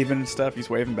are like waving and stuff. He's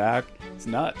waving back. It's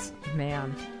nuts.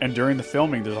 Man. And during the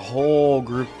filming, there's a whole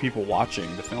group of people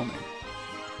watching the filming.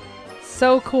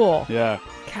 So cool. Yeah.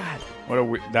 God.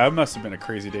 That must have been a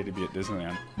crazy day to be at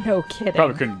Disneyland. No kidding.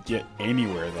 Probably couldn't get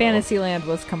anywhere, though. Fantasyland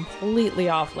was completely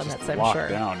off limits, Just I'm locked sure.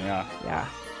 down, yeah. Yeah.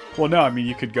 Well, no, I mean,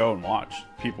 you could go and watch.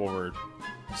 People were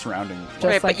surrounding Just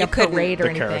Right, but like you a couldn't parade or the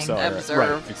anything. carousel. Right. Observe.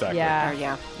 Right, exactly. Yeah. Oh,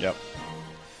 yeah. Yep.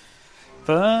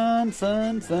 Fun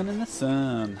in the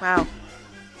sun. Wow.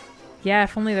 Yeah,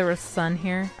 if only there was sun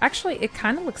here. Actually, it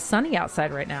kind of looks sunny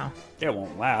outside right now. It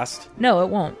won't last. No, it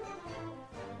won't.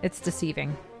 It's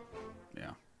deceiving.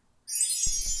 Yeah.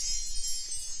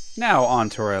 Now on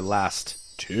to our last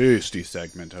tasty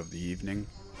segment of the evening.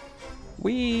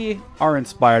 We are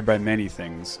inspired by many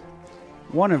things,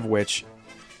 one of which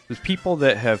is people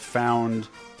that have found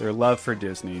their love for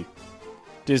Disney,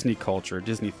 Disney culture,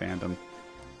 Disney fandom,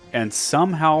 and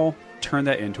somehow turn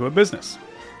that into a business.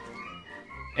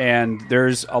 And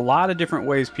there's a lot of different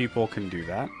ways people can do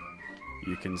that.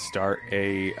 You can start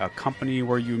a company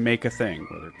where you make a thing,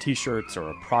 whether t-shirts or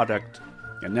a product,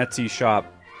 a Etsy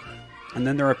shop. And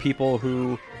then there are people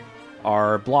who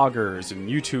are bloggers and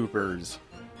YouTubers,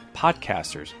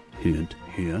 podcasters. Hint,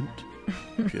 hint.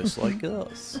 Just like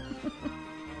us.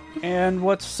 And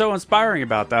what's so inspiring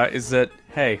about that is that,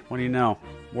 hey, what do you know?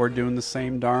 We're doing the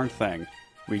same darn thing.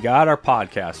 We got our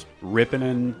podcast, Rippin'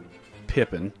 and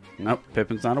Pippin'. Nope,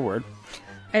 Pippin's not a word.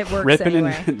 It works Rippin'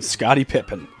 anyway. and Scotty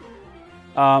Pippin'.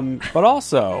 But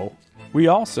also, we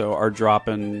also are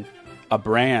dropping a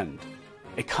brand,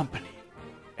 a company,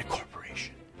 a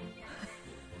corporation.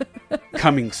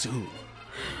 Coming soon.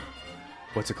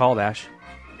 What's it called, Ash?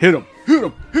 Hit 'em! Hit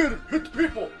 'em! Hit it! Hit the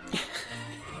people!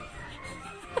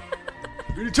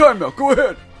 Anytime now, go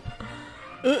ahead!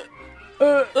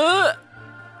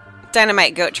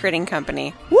 Dynamite Goat Trading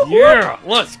Company. Yeah,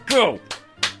 let's go!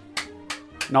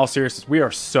 In all seriousness, we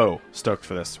are so stoked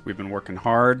for this. We've been working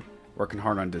hard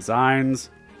on designs,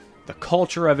 the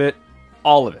culture of it,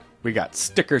 all of it. We got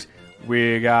stickers,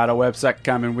 we got a website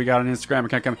coming, we got an Instagram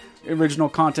account coming, original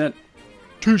content,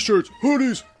 t-shirts,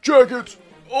 hoodies, jackets,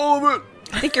 all of it.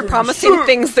 I think you're promising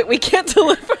things that we can't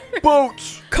deliver.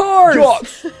 Boats, Cars!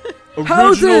 yachts, original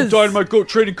Houses! Dynamite Goat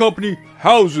Trading Company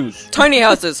houses, Tiny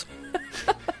houses.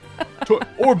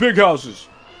 or big houses.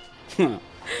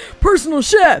 Personal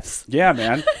chefs! Yeah,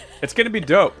 man. It's going to be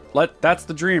dope. That's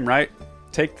the dream, right?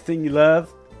 Take the thing you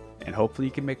love, and hopefully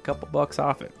you can make a couple bucks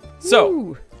off it. So,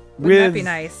 Ooh, wouldn't with that be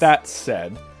nice? that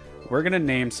said, we're going to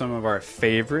name some of our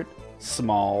favorite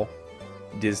small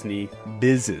Disney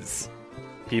bizes.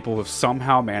 People who have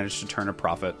somehow managed to turn a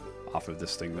profit off of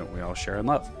this thing that we all share and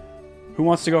love. Who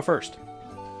wants to go first?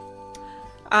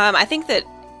 I think that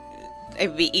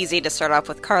it'd be easy to start off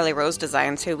with Carly Rose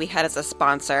Designs, who we had as a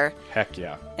sponsor, Heck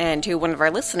yeah. and who one of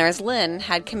our listeners, Lynn,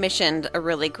 had commissioned a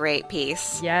really great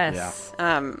piece. Yes.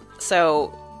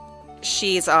 So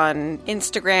she's on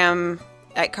Instagram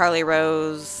at Carly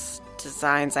Rose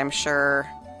Designs, I'm sure.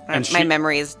 And My she-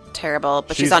 memory is terrible,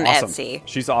 but she's on awesome. Etsy.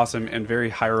 She's awesome and very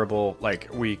hireable. Like,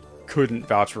 we couldn't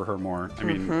vouch for her more. I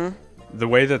mean, Mm-hmm. the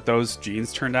way that those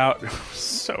jeans turned out,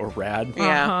 so rad.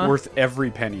 Yeah. Worth every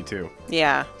penny, too.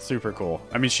 Yeah. Super cool.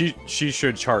 I mean, she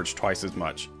should charge twice as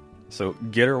much. So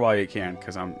get her while you can,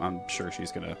 because I'm sure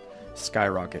she's going to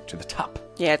skyrocket to the top.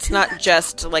 Yeah, it's not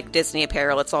just like Disney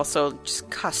apparel, it's also just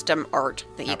custom art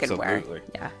that you can wear. Absolutely.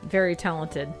 Yeah, very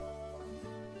talented.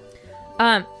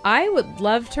 I would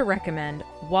love to recommend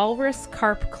Walrus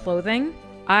Carp Clothing.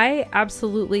 I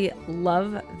absolutely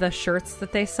love the shirts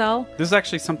that they sell. This is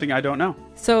actually something I don't know.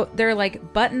 So they're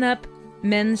like button-up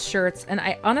men's shirts, and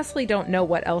I honestly don't know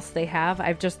what else they have.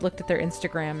 I've just looked at their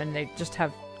Instagram, and they just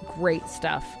have great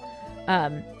stuff.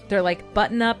 They're like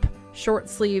button-up,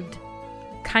 short-sleeved,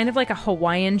 kind of like a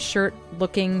Hawaiian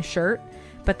shirt-looking shirt,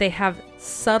 but they have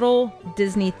subtle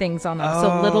Disney things on them.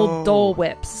 So little Dole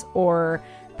Whips or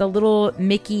the little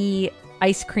Mickey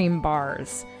ice cream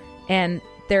bars. And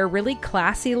they're really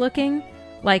classy looking.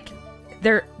 Like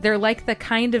they're like the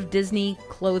kind of Disney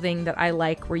clothing that I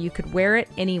like, where you could wear it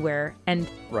anywhere, and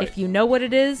Right. if you know what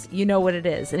it is, you know what it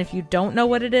is. And if you don't know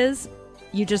what it is,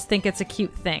 you just think it's a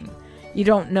cute thing. You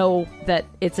don't know that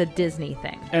it's a Disney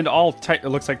thing. And it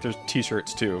looks like there's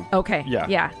t-shirts, too. Okay. Yeah.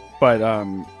 Yeah. But,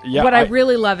 yeah. What I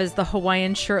really love is the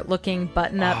Hawaiian shirt looking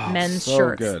button up men's so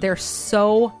shirts. good. They're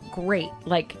so great.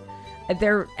 Like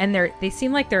they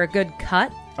seem like they're a good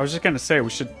cut. I was just going to say, we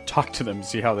should talk to them and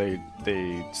see how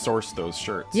they source those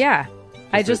shirts. Yeah.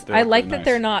 I Is it- I they're like really that nice.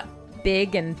 they're not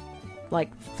big and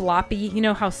like floppy. You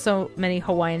know how so many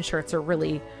Hawaiian shirts are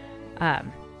really,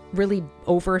 really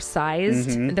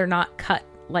oversized. They're not cut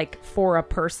like for a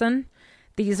person.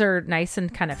 These are nice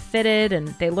and kind of fitted, and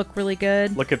they look really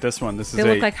good. Look at this one. They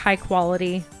look like high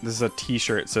quality. This is a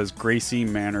T-shirt. It says Gracie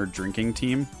Manor Drinking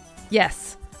Team.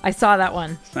 Yes, I saw that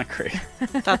one. Isn't that great?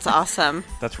 That's awesome.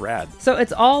 That's rad. So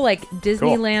it's all like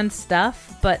Disneyland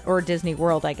stuff, or Disney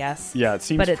World, I guess. Yeah, it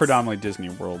seems predominantly Disney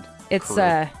World.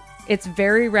 It's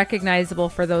very recognizable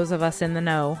for those of us in the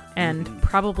know, and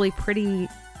probably pretty,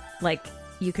 like,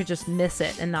 you could just miss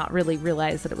it and not really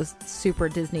realize that it was super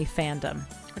Disney fandom.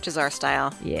 Which is our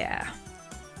style. Yeah.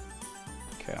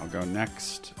 Okay, I'll go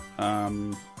next.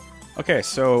 Okay,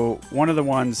 so one of the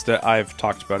ones that I've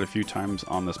talked about a few times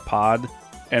on this pod,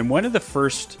 and one of the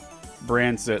first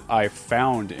brands that I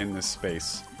found in this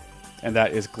space, and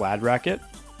that is Glad Racket.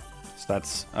 So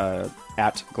that's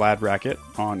at Glad Racket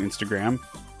on Instagram.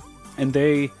 And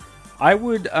I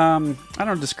would,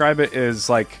 describe it as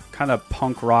like kind of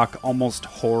punk rock, almost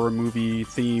horror movie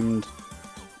themed.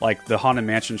 Like the Haunted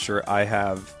Mansion shirt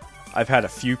I've had a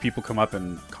few people come up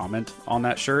and comment on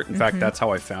that shirt. In fact, that's how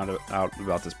I found out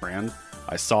about this brand.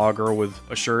 I saw a girl with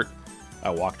a shirt. I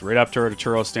walked right up to her at a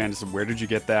churro stand and said, "Where did you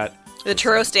get that?" The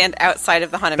churro stand outside of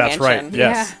the Haunted Mansion. That's right.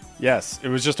 Yes. Yeah. Yes. It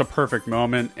was just a perfect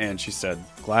moment. And she said,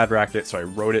 Glad Racket. So I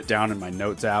wrote it down in my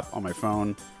notes app on my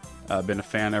phone. Been a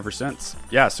fan ever since.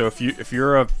 Yeah. So if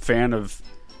you're a fan of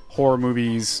horror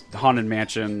movies, Haunted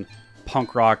Mansion,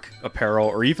 punk rock apparel,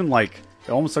 or even like,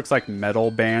 it almost looks like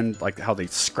metal band, like how they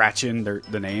scratch in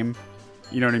the name.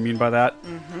 You know what I mean by that?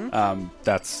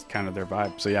 That's kind of their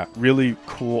vibe. So yeah, really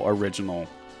cool original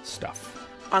stuff.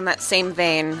 On that same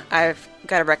vein, I've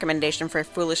got a recommendation for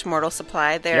Foolish Mortal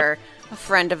Supply. They're a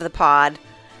friend of the pod.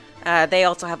 They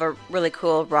also have a really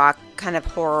cool rock, kind of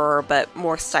horror, but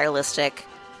more stylistic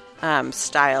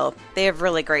style. They have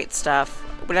really great stuff.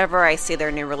 Whenever I see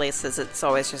their new releases, it's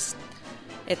always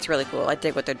it's really cool. I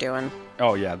dig what they're doing.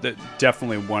 Oh yeah,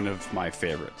 definitely one of my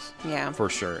favorites. Yeah, for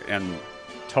sure, and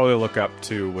totally look up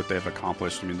to what they've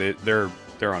accomplished. I mean, they're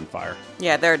on fire.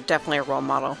 Yeah, they're definitely a role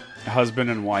model. Husband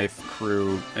and wife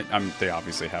crew. They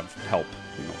obviously have help,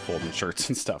 folding shirts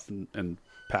and stuff and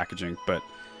packaging. But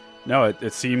no,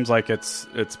 it seems like it's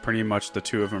pretty much the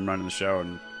two of them running the show,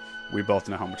 and we both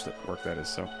know how much work that is.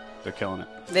 So they're killing it.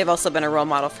 They've also been a role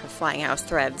model for Flying House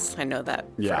Threads. I know that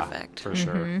for a fact. For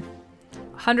sure.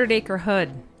 100 Acre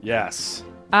Hood. Yes.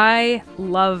 I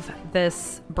love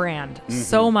this brand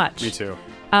so much. Me too.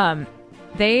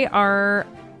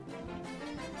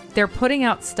 They're putting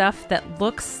out stuff that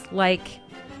looks like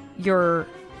your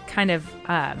kind of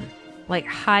like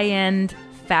high-end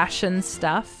fashion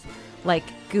stuff, like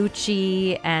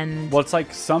Gucci and... Well, it's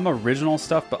like some original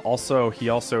stuff, but he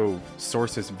also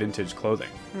sources vintage clothing.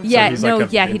 Yeah, so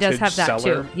he does have that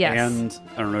too. Yes. And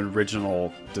an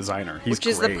original designer. Which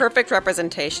is the perfect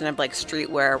representation of like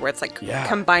streetwear, where it's like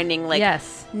combining like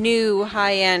new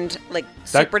high-end like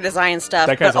super design stuff,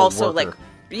 but also like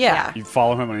you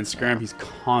follow him on Instagram. He's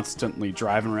constantly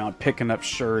driving around, picking up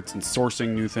shirts and sourcing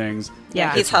new things.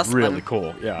 Yeah, he's hustling. Really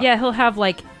cool. Yeah, he'll have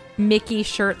like Mickey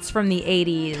shirts from the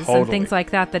 80s and things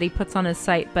like that he puts on his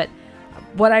site. But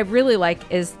what I really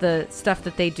like is the stuff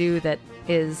that they do that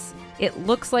is, it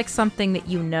looks like something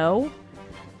that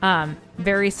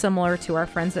very similar to our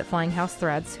friends at Flying House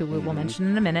Threads, who we will mention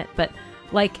in a minute. But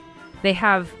like, they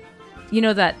have,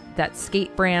 that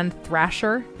skate brand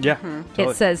Thrasher. Yeah.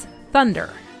 Totally. It says Thunder.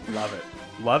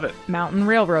 Love it. Mountain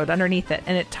Railroad underneath it.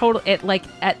 And it like,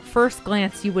 at first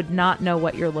glance, you would not know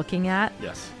what you're looking at.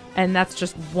 Yes. And that's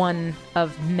just one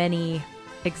of many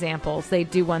examples. They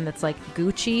do one that's like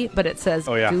Gucci, but it says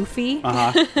Goofy.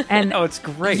 And it's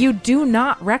great. You do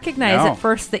not recognize at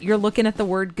first that you're looking at the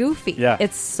word Goofy. Yeah.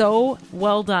 It's so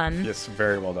well done. Yes,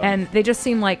 very well done. And they just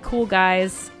seem like cool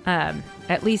guys.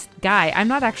 At least Guy. I'm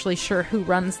not actually sure who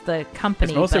runs the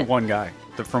company. It's mostly one guy,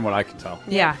 from what I can tell.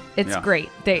 Yeah, it's great.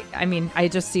 I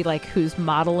just see like who's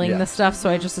modeling the stuff, so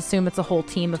I just assume it's a whole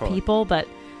team of people, but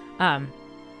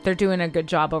they're doing a good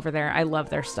job over there. I love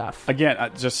their stuff.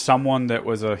 Again, just someone that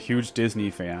was a huge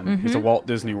Disney fan. He's a Walt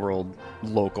Disney World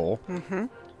local.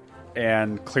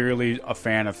 And clearly a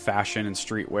fan of fashion and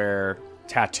streetwear,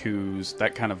 tattoos,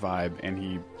 that kind of vibe. And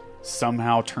he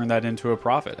somehow turned that into a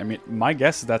profit. I mean, my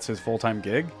guess is that's his full-time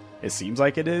gig. It seems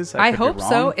like it is. I hope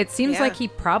so. It seems like he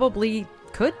probably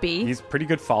could be. He's pretty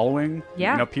good following.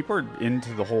 Yeah. People are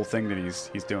into the whole thing that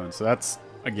he's doing. So that's...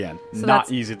 Again,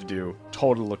 not easy to do.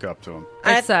 Totally look up to him.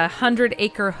 It's 100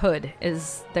 Acre Hood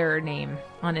is their name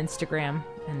on Instagram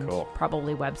and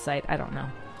probably website. I don't know.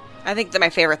 I think that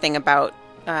my favorite thing about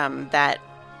that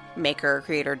maker,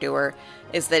 creator, doer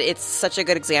is that it's such a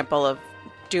good example of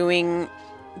doing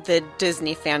the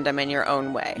Disney fandom in your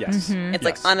own way. Yes. It's Yes.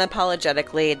 like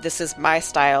unapologetically, this is my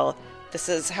style. This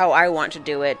is how I want to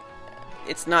do it.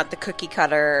 It's not the cookie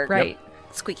cutter, Right.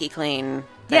 squeaky clean.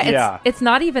 Yeah, Yeah. it's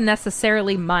not even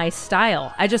necessarily my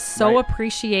style. I just so Right.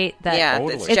 appreciate that. Yeah,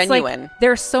 Totally. it's It's genuine. like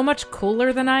they're so much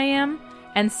cooler than I am,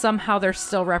 and somehow they're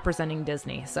still representing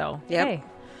Disney. So, Yep. hey.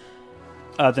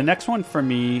 The next one for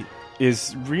me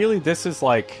is really, this is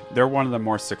like, they're one of the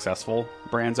more successful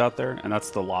brands out there, and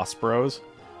that's the Lost Bros.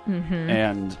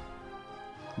 And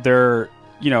they're,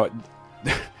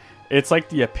 it's like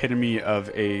the epitome of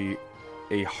a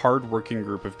hardworking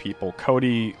group of people.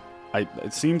 Cody,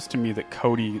 it seems to me that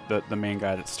Cody, the main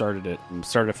guy that started it,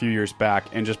 started a few years back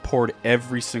and just poured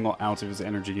every single ounce of his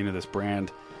energy into this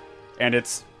brand. And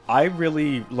I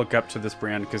really look up to this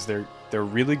brand because they're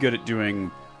really good at doing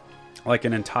like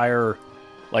an entire,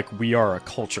 like, we are a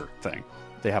culture thing.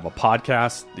 They have a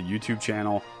podcast, the YouTube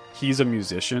channel. He's a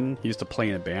musician. He used to play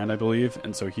in a band, I believe,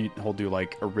 and so he'll do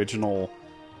like original,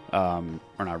 or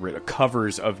not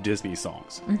covers of Disney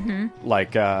songs,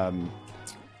 like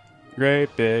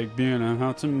 "Great Big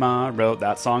Beautiful Tomorrow,"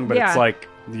 that song. But Yeah. it's like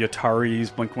the Atari's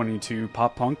Blink-182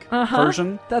 pop punk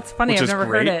version. That's funny. which I've is never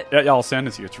great. heard it. Yeah, I'll send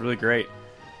it to you. It's really great.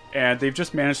 And they've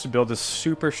just managed to build this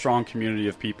super strong community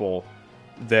of people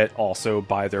that also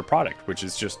buy their product, which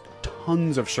is just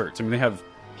tons of shirts. I mean, they have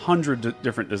hundreds of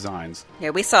different designs. Yeah,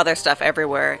 we saw their stuff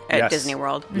everywhere at Yes. Disney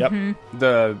World. Yep.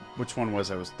 Which one was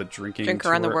it? It was the drinking Drink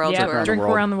Around the tour? World Yeah, tour. Drink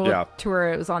Around the World Yeah. tour.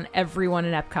 It was on everyone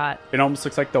in Epcot. It almost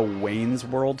looks like the Wayne's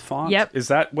World font. Yep. Is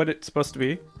that what it's supposed to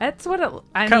be? That's what it.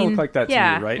 I Kinda mean, look like that to me,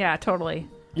 yeah, right? Yeah, totally.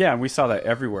 Yeah, and we saw that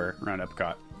everywhere around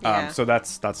Epcot. Yeah. So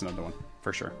that's another one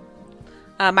for sure.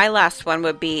 My last one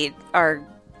would be our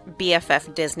BFF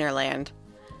Disneyland.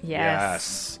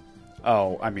 Yes.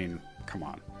 Oh, I mean, come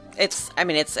on. It's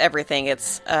everything.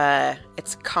 It's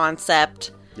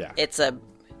concept. Yeah. It's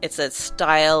a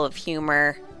style of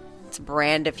humor. It's a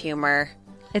brand of humor.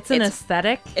 It's an It's-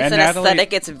 aesthetic. It's And an Natalie-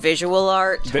 aesthetic. It's visual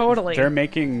art. Totally. They're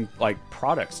making like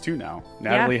products too now.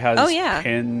 Natalie has Oh, yeah.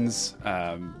 pins.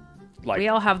 Like We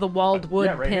all have the walled wood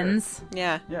Yeah, right here. pins.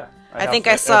 Yeah. yeah. I have think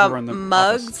it I saw everywhere in the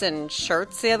mugs office. and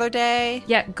shirts the other day.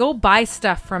 Yeah, go buy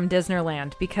stuff from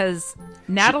Disneyland because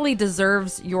Natalie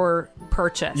deserves your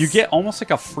purchase. You get almost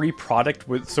like a free product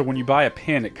with. So when you buy a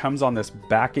pin, it comes on this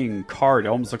backing card. It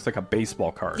almost looks like a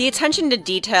baseball card. The attention to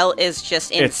detail is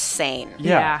just insane.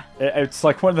 Yeah, it's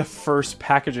like one of the first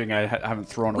packaging I haven't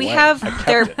thrown We away. have I kept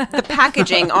their it. the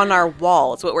packaging on our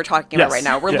wall is what we're talking about Yes, right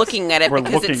now. We're yes. looking at it We're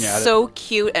because looking it's at it. so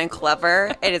cute and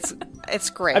clever, and it's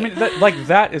great. I mean,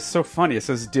 that is so funny. It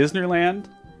says Disneyland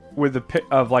with the pic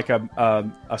of like a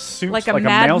suit, Like a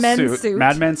male Mad Men suit.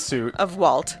 Mad Men suit. of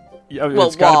Walt. Yeah, well,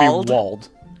 it's got to walled. be walled,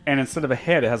 and instead of a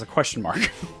head, it has a question mark.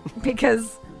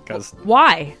 because Because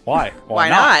why? why? Why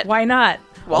not? Why not?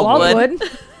 Waldwood.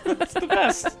 That's the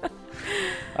best.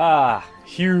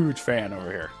 Huge fan over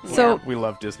here. So- we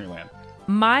love Disneyland.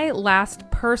 My last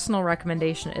personal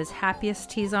recommendation is Happiest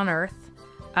Teas on Earth.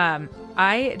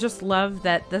 I just love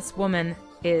that this woman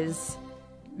is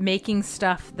making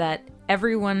stuff that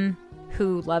everyone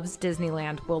who loves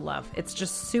Disneyland will love. It's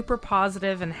just super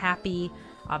positive and happy.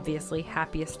 Obviously,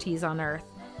 Happiest Teas on Earth.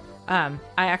 I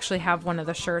actually have one of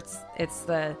the shirts. It's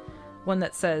the one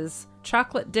that says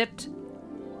chocolate dipped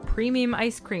premium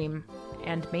ice cream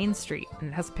and Main Street, and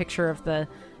it has a picture of the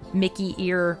Mickey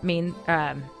ear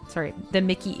the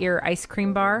Mickey ear ice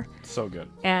cream bar, So good.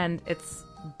 and it's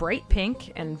bright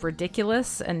pink and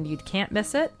ridiculous, and you can't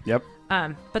miss it. Yep.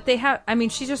 But they have, I mean,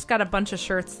 she just got a bunch of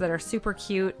shirts that are super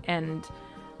cute, and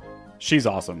She's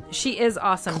awesome. she is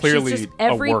awesome. Clearly she's just a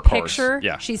every workhorse. picture.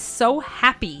 Yeah. She's so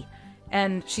happy,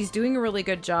 and she's doing a really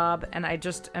good job, and I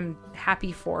just am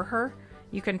happy for her.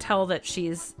 You can tell that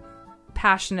she's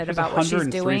passionate There's about what she's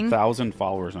doing. 103,000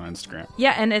 followers on Instagram.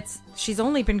 Yeah, and she's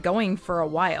only been going for a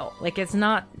while. Like, it's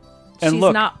not, And she's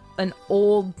look- not an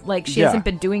old, like, she Yeah. hasn't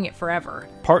been doing it forever.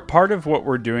 Part of what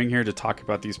we're doing here to talk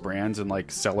about these brands and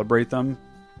like celebrate them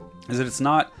is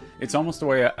that it's almost the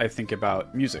way I think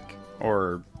about music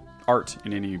or art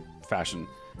in any fashion.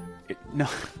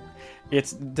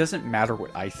 It doesn't matter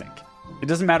what I think. It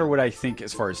doesn't matter what I think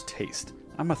as far as taste.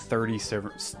 I'm a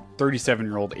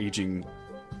 37-year-old aging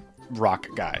rock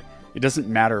guy. It doesn't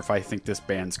matter if I think this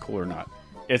band's cool or not.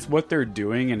 It's what they're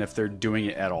doing and if they're doing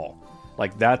it at all.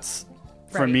 Like, that's,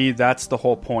 for Right. me, that's the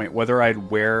whole point. Whether I'd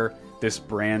wear this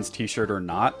brand's t-shirt or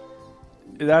not,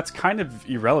 that's kind of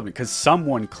irrelevant because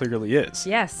someone clearly is.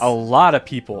 Yes. A lot of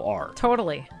people are.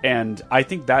 Totally. And I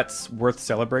think that's worth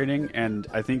celebrating. And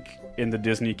I think in the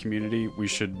Disney community, we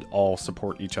should all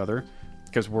support each other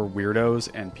because we're weirdos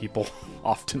and people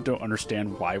often don't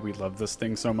understand why we love this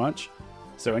thing so much.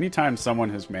 So anytime someone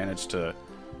has managed to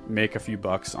make a few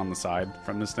bucks on the side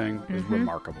from this thing is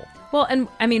remarkable. Well, and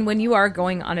I mean, when you are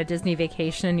going on a Disney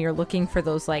vacation and you're looking for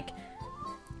those like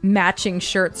matching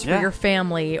shirts for your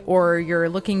family, or you're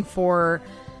looking for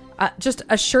just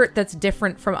a shirt that's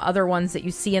different from other ones that you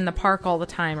see in the park all the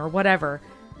time or whatever,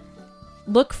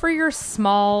 look for your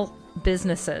small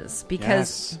businesses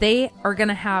because they are going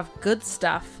to have good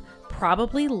stuff,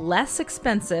 probably less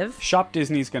expensive. Shop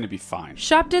Disney's going to be fine.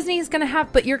 Shop Disney is going to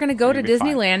have, but you're going to go to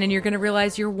Disneyland and you're going to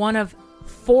realize you're one of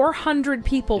 400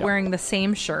 people wearing the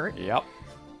same shirt. Yep.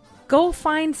 Go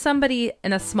find somebody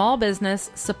in a small business,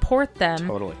 support them.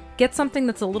 Totally. Get something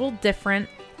that's a little different,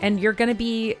 and you're going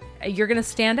to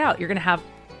stand out. You're going to have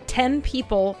 10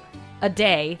 people a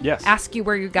day ask you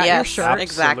where you got your shirt.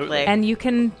 Exactly. And you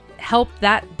can help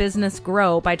that business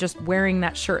grow by just wearing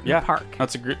that shirt in the park.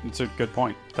 That's a good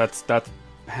point. That's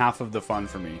half of the fun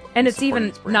for me. And it's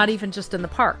even not even just in the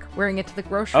park. Wearing it to the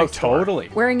grocery store. Totally.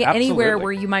 Wearing it anywhere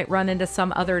where you might run into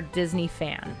some other Disney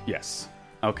fan. Yes.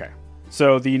 Okay.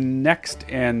 So the next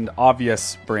and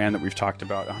obvious brand that we've talked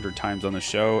about 100 times on the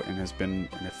show and has been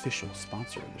an official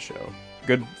sponsor of the show.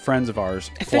 Good friends of ours,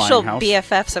 official Flying House.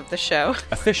 BFFs of the show.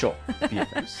 Official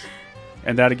BFFs.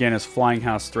 And that again is Flying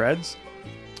House Threads.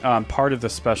 Part of the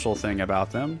special thing about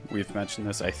them, we've mentioned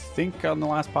this, I think, on the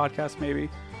last podcast, maybe.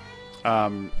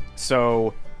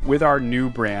 So with our new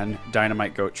brand,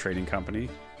 Dynamite Goat Trading Company,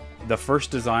 the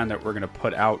first design that we're going to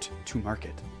put out to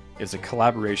market is a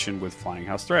collaboration with Flying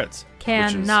House Threads.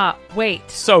 Cannot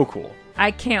wait. So cool. I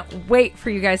can't wait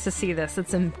for you guys to see this.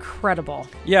 It's incredible.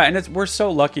 Yeah, and we're so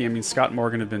lucky. I mean, Scott and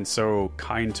Morgan have been so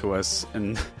kind to us,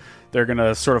 and they're going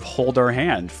to sort of hold our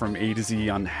hand from A to Z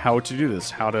on how to do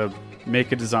this, how to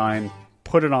make a design,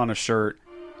 put it on a shirt,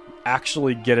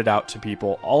 actually get it out to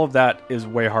people. All of that is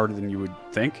way harder than you would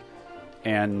think,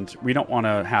 and we don't want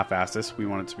to half-ass this. We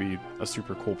want it to be a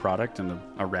super cool product and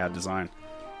a rad design.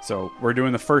 So we're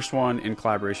doing the first one in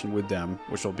collaboration with them,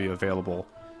 which will be available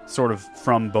sort of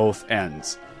from both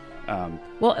ends.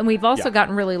 Well, and we've also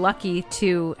gotten really lucky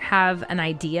to have an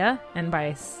idea, and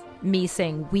by me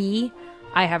saying we,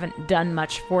 I haven't done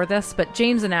much for this, but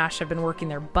James and Ash have been working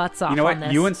their butts off on this. You know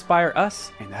what? You inspire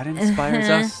us, and that inspires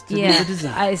us to do the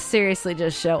design. I seriously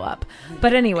just show up.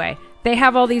 But anyway, they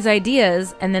have all these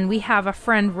ideas, and then we have a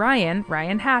friend,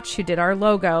 Ryan Hatch, who did our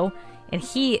logo, and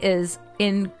he is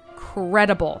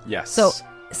incredible. Yes. So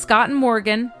Scott and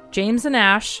Morgan, James and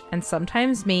Ash, and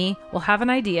sometimes me will have an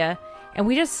idea, and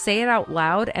we just say it out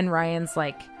loud, and Ryan's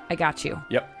like, I got you.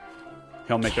 Yep.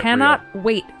 He'll make it real. Cannot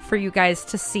wait for you guys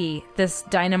to see this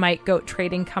Dynamite Goat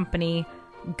Trading Company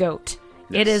goat.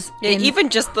 Yes. It is even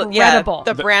just the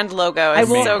brand logo I is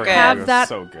will so good. have that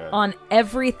so good. on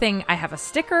everything. I have a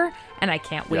sticker, and I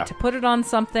can't wait to put it on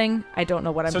something. I don't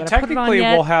know what I'm going to put it on yet. So technically,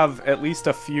 we'll have at least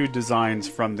a few designs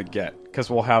from the get, because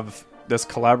we'll have this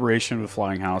collaboration with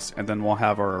Flying House, and then we'll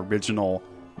have our original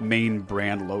main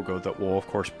brand logo that we'll, of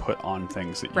course, put on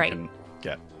things that you can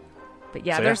get. But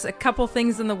yeah, there's a couple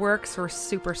things in the works. We're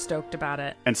super stoked about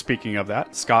it. And speaking of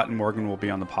that, Scott and Morgan will be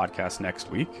on the podcast next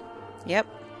week. Yep.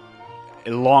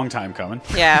 A long time coming.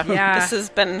 Yeah. This has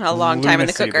been a long time in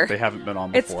the cooker. That they haven't been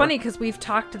on before. It's funny because we've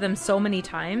talked to them so many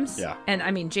times. Yeah. And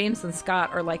I mean, James and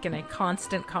Scott are like in a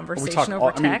constant conversation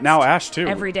over text. I mean, now Ash too.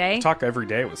 Every day. We talk every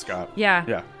day with Scott. Yeah.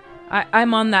 Yeah.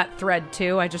 I'm on that thread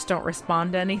too. I just don't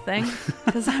respond to anything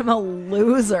because I'm a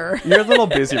loser. You're a little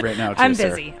busy right now too, I'm Sarah.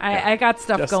 busy. I got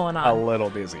stuff just going on. A little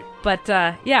busy. But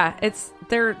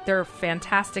they're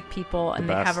fantastic people, and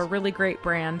they have a really great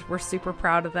brand. We're super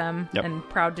proud of them and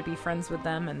proud to be friends with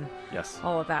them and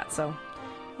all of that. So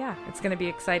yeah, it's going to be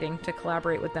exciting to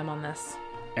collaborate with them on this.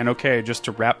 And okay, just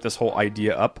to wrap this whole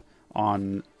idea up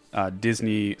on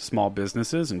Disney small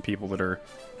businesses and people that are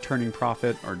turning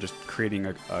profit or just creating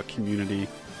a community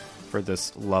for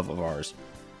this love of ours,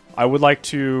 I would like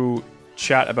to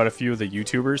chat about a few of the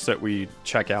YouTubers that we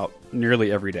check out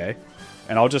nearly every day.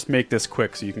 And I'll just make this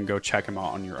quick so you can go check them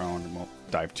out on your own and won't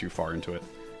dive too far into it.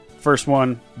 First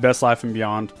one, Best Life and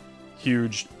Beyond.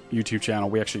 Huge YouTube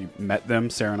channel. We actually met them.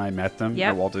 Sarah and I met them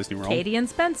at Walt Disney World. Katie and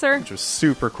Spencer. Which was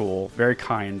super cool. Very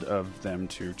kind of them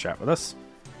to chat with us.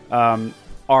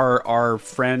 Our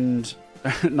friend,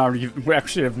 we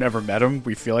actually have never met him.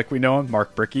 We feel like we know him,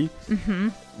 Mark Brickey,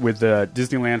 with the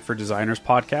Disneyland for Designers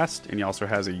podcast. And he also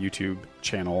has a YouTube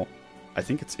channel. I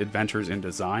think it's Adventures in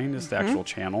Design is the actual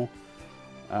channel.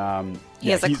 He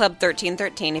has a Club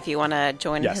 1313 if you want to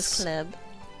join his club.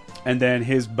 And then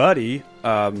his buddy,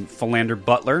 Philander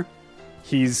Butler,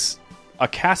 he's a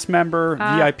cast member,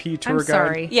 VIP tour guide.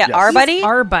 Sorry. Yeah, our buddy?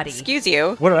 Our buddy. Excuse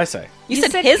you. What did I say? You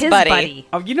said his buddy.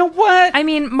 Oh, you know what? I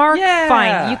mean, Mark,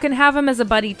 fine. You can have him as a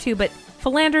buddy too, but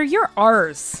Philander, you're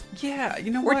ours. Yeah,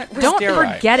 you know what? Don't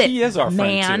forget it, He is our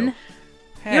man. friend, too.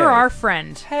 Hey. You're our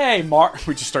friend. Hey, Mark.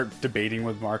 We just start debating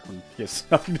with Mark when he has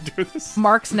nothing to do with this.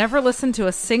 Mark's never listened to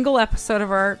a single episode of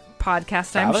our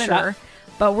podcast, I'm Probably sure. not.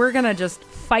 But we're going to just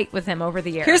fight with him over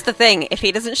the air. Here's the thing: if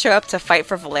he doesn't show up to fight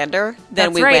for Philander, then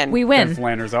That's we right, win. we And win.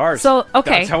 Philander's ours. So,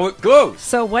 okay. That's how it goes.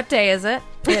 So what day is it?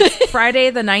 It's Friday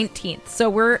the 19th. So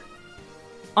we're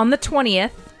on the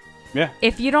 20th. Yeah.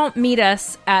 If you don't meet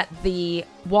us at the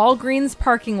Walgreens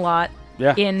parking lot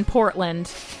Yeah. in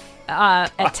Portland at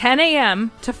 10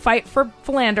 a.m. to fight for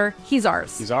Philander, he's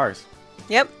ours. He's ours.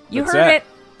 Yep. You That's heard it.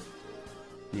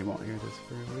 it. You won't hear this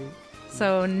for a week.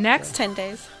 So next, 10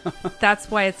 days. that's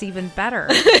why it's even better.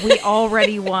 We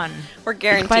already won. We're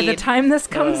guaranteed. By the time this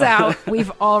comes out,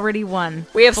 we've already won.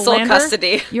 We have sole Philander,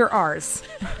 custody. You're ours.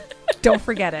 Don't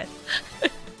forget it.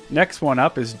 Next one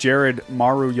up is Jared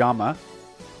Maruyama.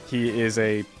 He is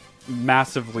a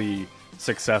massively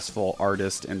successful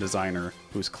artist and designer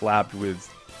who's collabed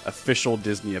with official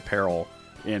Disney apparel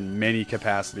in many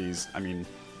capacities. I mean,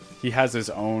 he has his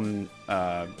own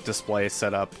display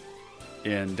set up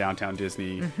in downtown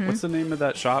Disney. What's the name of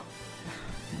that shop?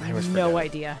 I always forget No it.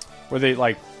 idea. Where they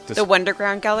like The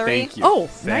Wonderground Gallery. Thank you. Oh,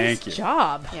 Thank nice you.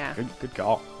 job. Yeah. Good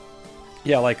call.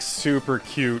 Yeah, like super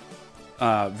cute,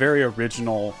 very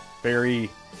original, very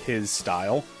his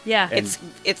style. Yeah. And-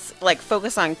 It's like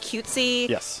focus on cutesy.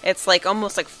 Yes. It's like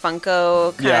almost like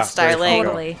Funko kind Yeah, of styling.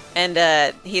 very Funko. Totally.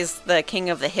 And he's the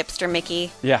king of the hipster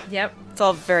Mickey. Yeah. Yep. It's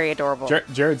all very adorable.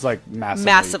 Jared's like massively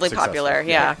Massively successful. popular.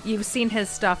 Yeah. You've seen his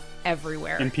stuff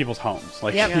everywhere. In people's homes.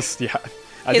 Like, Yep. he's, yeah.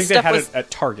 I His think they stuff had was- it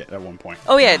at Target at one point.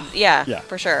 Oh yeah, yeah, Yeah.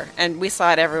 for sure. And we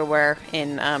saw it everywhere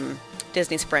in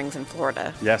Disney Springs in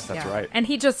Florida. Yes, that's Yeah. right. And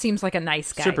he just seems like a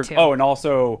nice guy, Super. too. Oh, and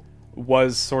also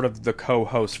was sort of the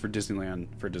co-host for Disneyland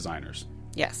for designers.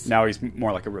 Yes. Now he's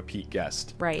more like a repeat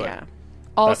guest. Right. But Yeah. That's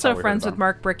Also how we friends heard with about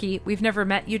Mark Bricky. We've never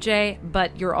met you, Jay,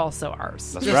 but you're also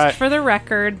ours. That's Just right. for the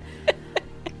record,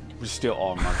 we're still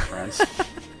all Mark's friends.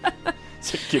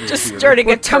 Just starting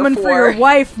we're a turf coming for war. your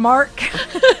wife, Mark.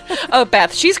 Oh,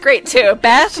 Beth, she's great too.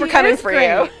 Beth, we're She coming is for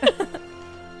great.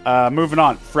 you. Moving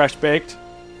on. Fresh Baked.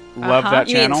 Love that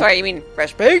You channel. mean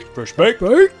Fresh Baked? Fresh Baked.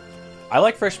 I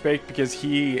like Fresh Baked because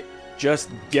he just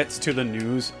gets to the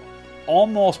news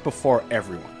almost before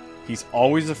everyone. He's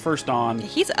always the first on.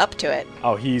 He's up to it.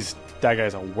 Oh, that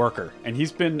guy's a worker. And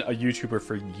he's been a YouTuber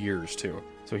for years, too.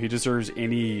 So he deserves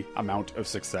any amount of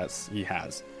success he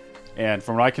has. And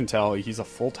from what I can tell, he's a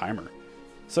full-timer.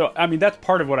 So, I mean, that's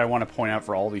part of what I want to point out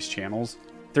for all these channels.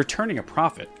 They're turning a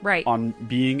profit Right. on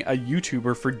being a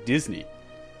YouTuber for Disney.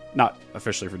 Not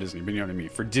officially for Disney, but you know what I mean.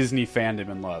 For Disney fandom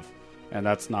and love. And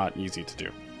that's not easy to do.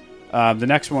 The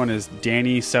next one is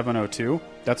Danny702.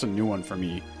 That's a new one for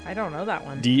me. I don't know that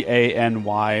one.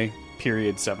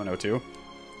 DANY.702.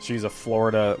 She's a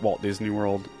Florida Walt Disney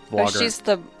World vlogger. Oh, she's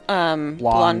the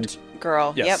blonde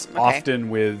girl. Yes, Yep. Okay. often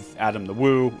with Adam the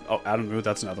Woo. Oh, Adam the Woo,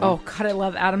 that's another Oh, one. God, I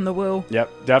love Adam the Woo.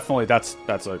 Yep, definitely. That's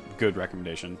a good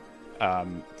recommendation.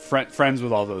 Friends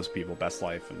with all those people, Best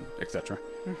Life, and etc.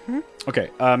 Okay,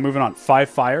 moving on. Five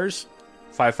Fires.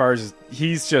 Five Fires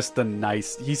he's just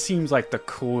he seems like the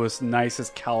coolest,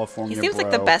 nicest California He seems like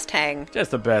the bro. best hang.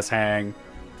 Just the best hang.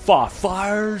 Five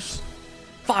Fires.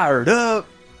 Fired up.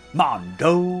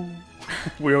 Mondo.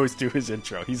 We always do his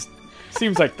intro.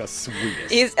 Seems like the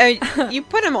sweetest. He's you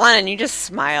put him on and you just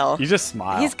smile. You just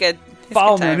smile. He's good. He's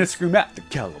Follow good me on times. Instagram at the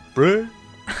Calibre.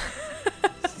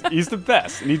 He's the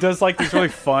best, and he does like these really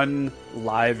fun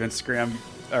live Instagram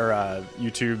or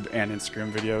YouTube and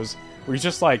Instagram videos where he's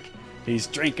just like he's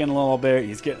drinking a little bit,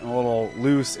 he's getting a little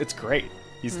loose. It's great.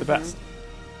 He's the best.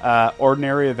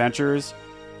 Ordinary Adventures,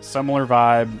 similar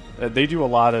vibe. They do a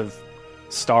lot of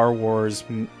Star Wars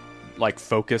like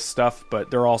focus stuff, but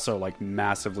they're also like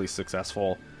massively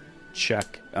successful.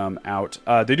 Check out.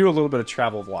 They do a little bit of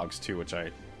travel vlogs too, which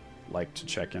I like to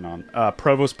check in on.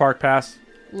 Provost Park Pass.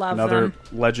 Love Another them.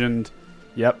 legend.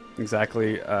 Yep,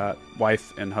 exactly.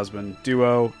 Wife and husband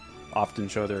duo. Often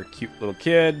show their cute little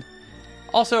kid.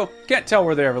 Also, can't tell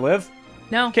where they ever live.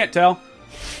 No. Can't tell.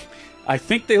 I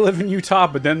think they live in Utah,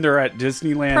 but then they're at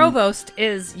Disneyland. Provost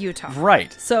is Utah.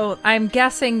 Right. So I'm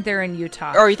guessing they're in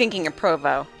Utah. Or are you thinking of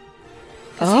Provo?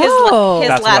 'Cause Oh. his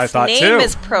That's what I last thought, name too.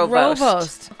 is Provost.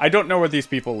 Provost. I don't know where these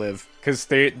people live because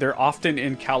they're often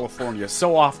in California.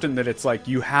 So often that it's like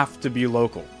you have to be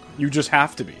local. You just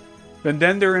have to be. And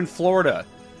then they're in Florida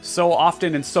so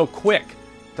often and so quick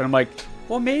that I'm like,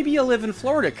 well, maybe you live in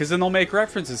Florida because then they'll make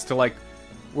references to like,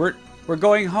 we're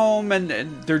going home and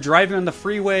they're driving on the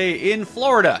freeway in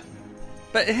Florida.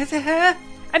 But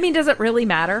I mean, does it really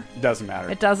matter? Doesn't matter.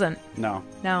 It doesn't. No.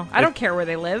 No, I don't care where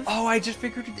they live. Oh, I just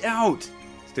figured it out.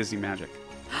 It's Disney magic.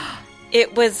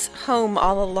 It was home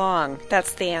all along.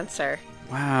 That's the answer.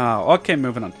 Wow. Okay,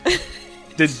 moving on.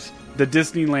 Did the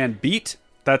Disneyland Beat?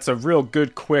 That's a real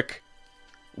good, quick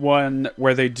one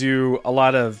where they do a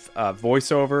lot of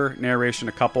voiceover narration,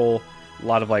 a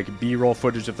lot of like B-roll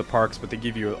footage of the parks, but they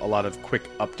give you a lot of quick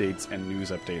updates and news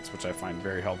updates, which I find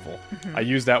very helpful. I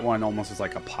use that one almost as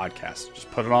like a podcast. Just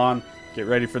put it on, get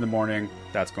ready for the morning.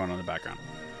 That's going on in the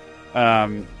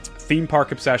background. Theme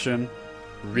Park Obsession,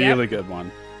 really good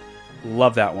one.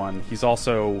 Love that one. He's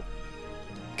also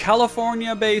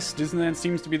California-based. Disneyland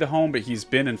seems to be the home, but he's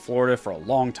been in Florida for a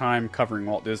long time covering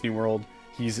Walt Disney World.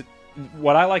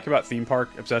 What I like about Theme Park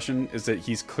Obsession is that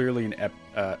he's clearly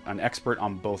an expert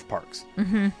on both parks.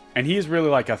 Mm-hmm. And he is really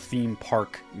like a theme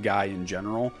park guy in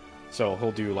general. So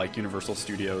he'll do like Universal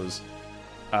Studios,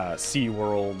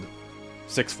 SeaWorld,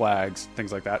 Six Flags,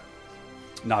 things like that.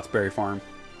 Knott's Berry Farm.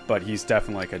 But he's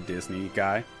definitely like a Disney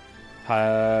guy.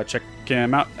 Check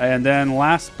him out. And then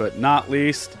last but not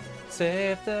least,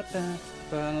 save the best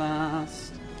for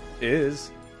last,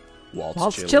 is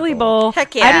Walt's Chili Bowl.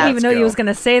 Heck yeah. I didn't even know Let's you was going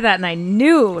to say that, and I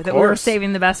knew that we were course.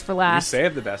 saving the best for We last.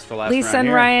 saved the best for last. Lisa around and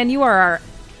here. Ryan, you are our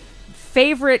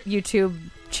favorite YouTube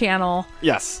channel.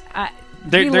 Yes. We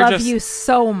They're love just- you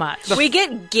so much. We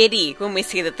get giddy when we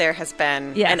see that there has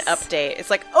been Yes. an update.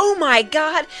 It's like, oh my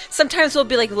god! Sometimes we'll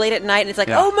be like late at night, and it's like,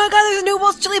 Yeah. oh my god, there's a new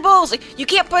Walt's Chili Bowls. Like you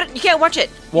can't watch it.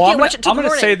 You Well, can't watch it till I'm the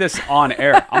going to morning. say this on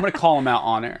air. I'm going to call him out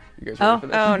on air. You guys ready for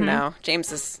this? Oh no,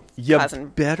 James is You causing.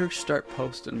 better start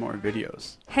posting more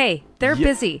videos. Hey, they're Yeah.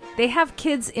 busy. They have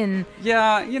kids in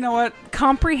Yeah, you know what?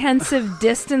 comprehensive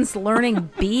distance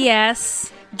learning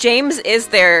BS. James is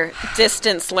their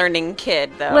distance learning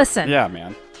kid, though. Listen, Yeah,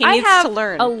 man. he I needs have to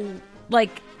learn. a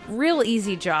real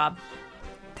easy job.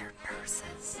 They're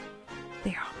nurses.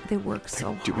 They work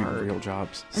so Doing hard. real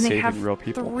jobs, And they saving have real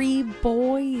people. 3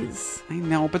 boys. I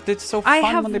know, but it's so I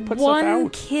fun have when they put one stuff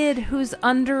out. kid who's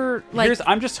under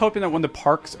I'm just hoping that when the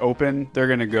parks open, they're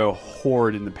going to go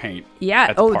horde in the paint. yeah.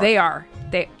 at the Oh, park. they are.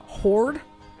 They hoard.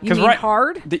 You mean right,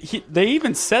 hard? They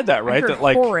even said that, I right? heard That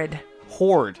like horrid.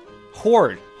 horde,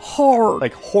 Horde.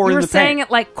 like horde You in were the saying paint.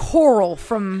 it like Coral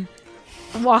from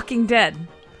Walking Dead.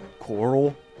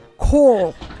 Coral.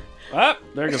 Coral. Ah,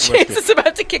 there goes James whiskey. is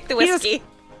about to kick the He was- whiskey.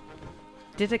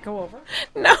 Did it go over?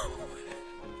 No.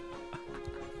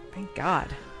 Thank God.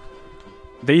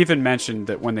 They even mentioned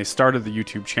that when they started the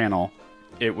YouTube channel,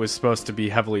 it was supposed to be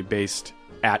heavily based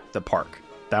at the park.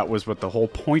 That was what the whole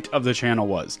point of the channel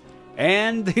was.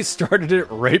 And they started it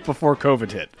right before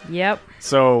COVID hit. Yep.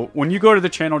 So when you go to the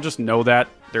channel, just know that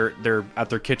they're at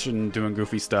their kitchen doing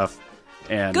goofy stuff.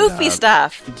 And Goofy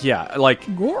stuff. Yeah, like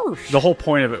Gosh. the whole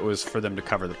point of it was for them to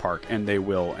cover the park, and they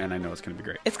will. And I know it's going to be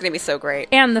great. It's going to be so great.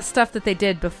 And the stuff that they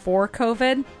did before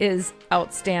COVID is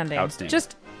outstanding. Outstanding.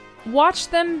 Just watch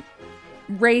them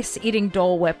race eating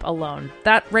Dole Whip alone.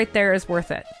 That right there is worth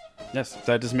it. Yes, if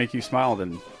that does make you smile,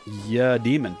 then yeah,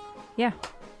 demon. Yeah.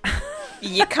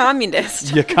 You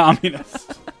communist. You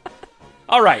communist.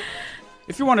 All right.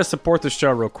 If you want to support the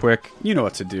show real quick, you know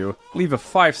what to do. Leave a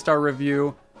 5-star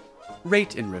review,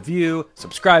 rate and review,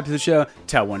 subscribe to the show,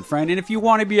 tell one friend, and if you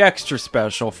want to be extra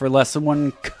special for less than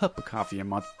 1 cup of coffee a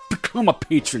month, become a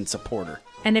patron supporter.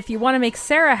 And if you want to make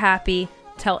Sarah happy,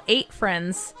 tell 8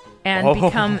 friends and Oh.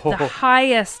 become the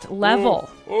highest level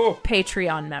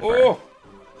Patreon member. Oh.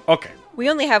 Okay. We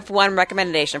only have one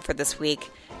recommendation for this week,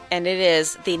 and it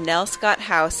is the Nell Scott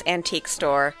House Antique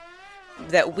Store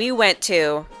that we went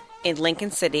to in Lincoln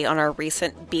City on our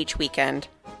recent beach weekend.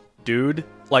 Dude,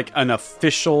 like an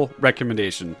official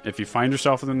recommendation. If you find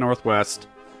yourself in the Northwest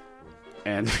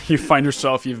and you find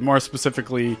yourself even more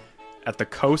specifically at the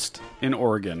coast in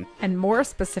Oregon, And more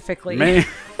specifically,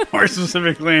 more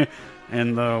specifically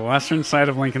in the western side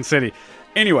of Lincoln City.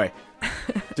 Anyway,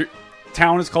 the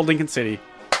town is called Lincoln City.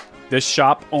 This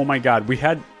shop, oh my god,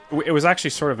 it was actually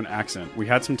sort of an accident. We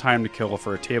had some time to kill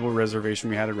for a table reservation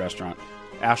we had at a restaurant.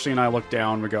 Ashley and I looked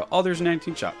down, we go, oh, there's an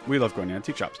antique shop. We love going to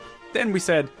antique shops. Then we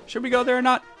said, should we go there or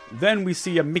not? Then we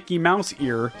see a Mickey Mouse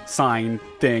ear sign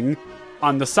thing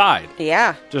on the side.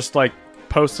 Yeah, Just like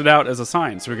posted out as a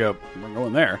sign. So we go, we're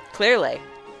going there. clearly.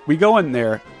 We go in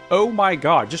there. Oh my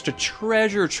god, just a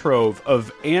treasure trove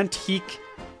of antique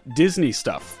Disney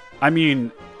stuff. I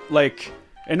mean, like,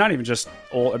 and not even just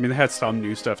old. I mean, they had some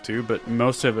new stuff too, but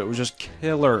most of it was just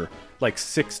killer, like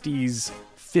 60s,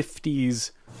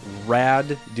 50s,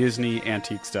 rad Disney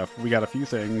antique stuff. We got a few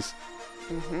things.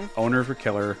 Owners were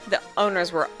killer. The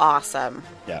owners were awesome.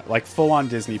 Yeah, like full on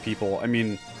Disney people. I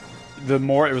mean, the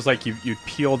more it was like you'd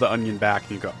peel the onion back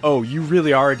and you go, oh, you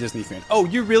really are a Disney fan. Oh,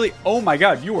 you really, oh my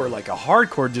God, you are like a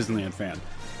hardcore Disneyland fan.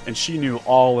 And she knew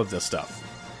all of this stuff.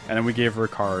 And then we gave her a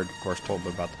card, of course, told her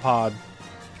about the pod.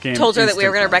 Told her that we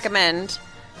were going to friends. recommend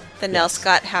the Nell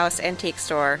Scott House Antique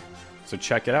Store. So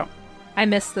check it out. I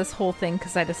missed this whole thing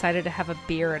because I decided to have a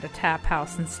beer at a tap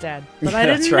house instead. But I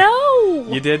That's didn't right. know.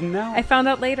 You didn't know? I found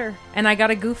out later. And I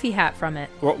got a Goofy hat from it.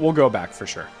 We'll go back for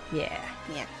sure. Yeah.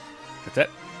 Yeah, That's it?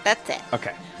 that's it.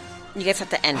 Okay. You guys have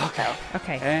to end it, though.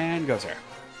 Okay. And goes there.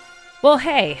 Well,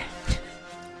 hey.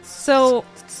 So,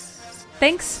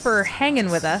 thanks for hanging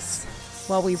with us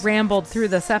while we rambled through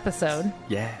this episode.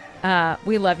 Yeah.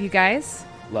 We love you guys.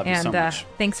 Love you and so much.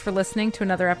 thanks for listening to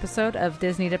another episode of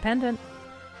Disney Dependent.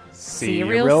 See you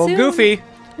you real soon. goofy.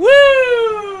 Woo!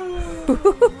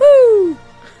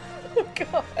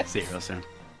 See you real soon.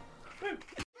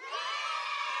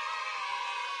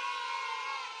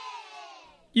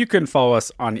 You can follow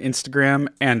us on Instagram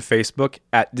and Facebook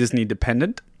at Disney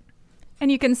Dependent.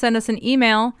 And you can send us an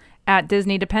email at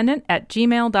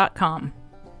disneydependent@gmail.com.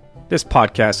 This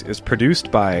podcast is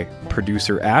produced by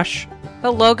producer Ash.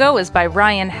 The logo is by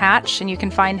Ryan Hatch, and you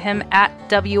can find him at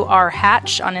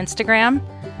WRHatch on Instagram.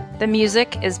 The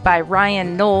music is by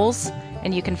Ryan Knowles,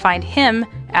 and you can find him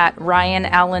at Ryan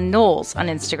Allen Knowles on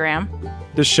Instagram.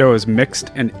 This show is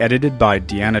mixed and edited by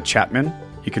Deanna Chapman.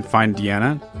 You can find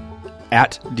Deanna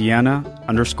at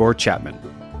Deanna_Chapman.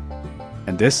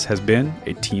 And this has been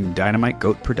a Team Dynamite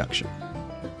Goat production.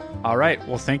 All right.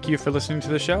 Well, thank you for listening to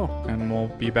the show, and we'll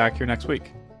be back here next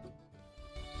week.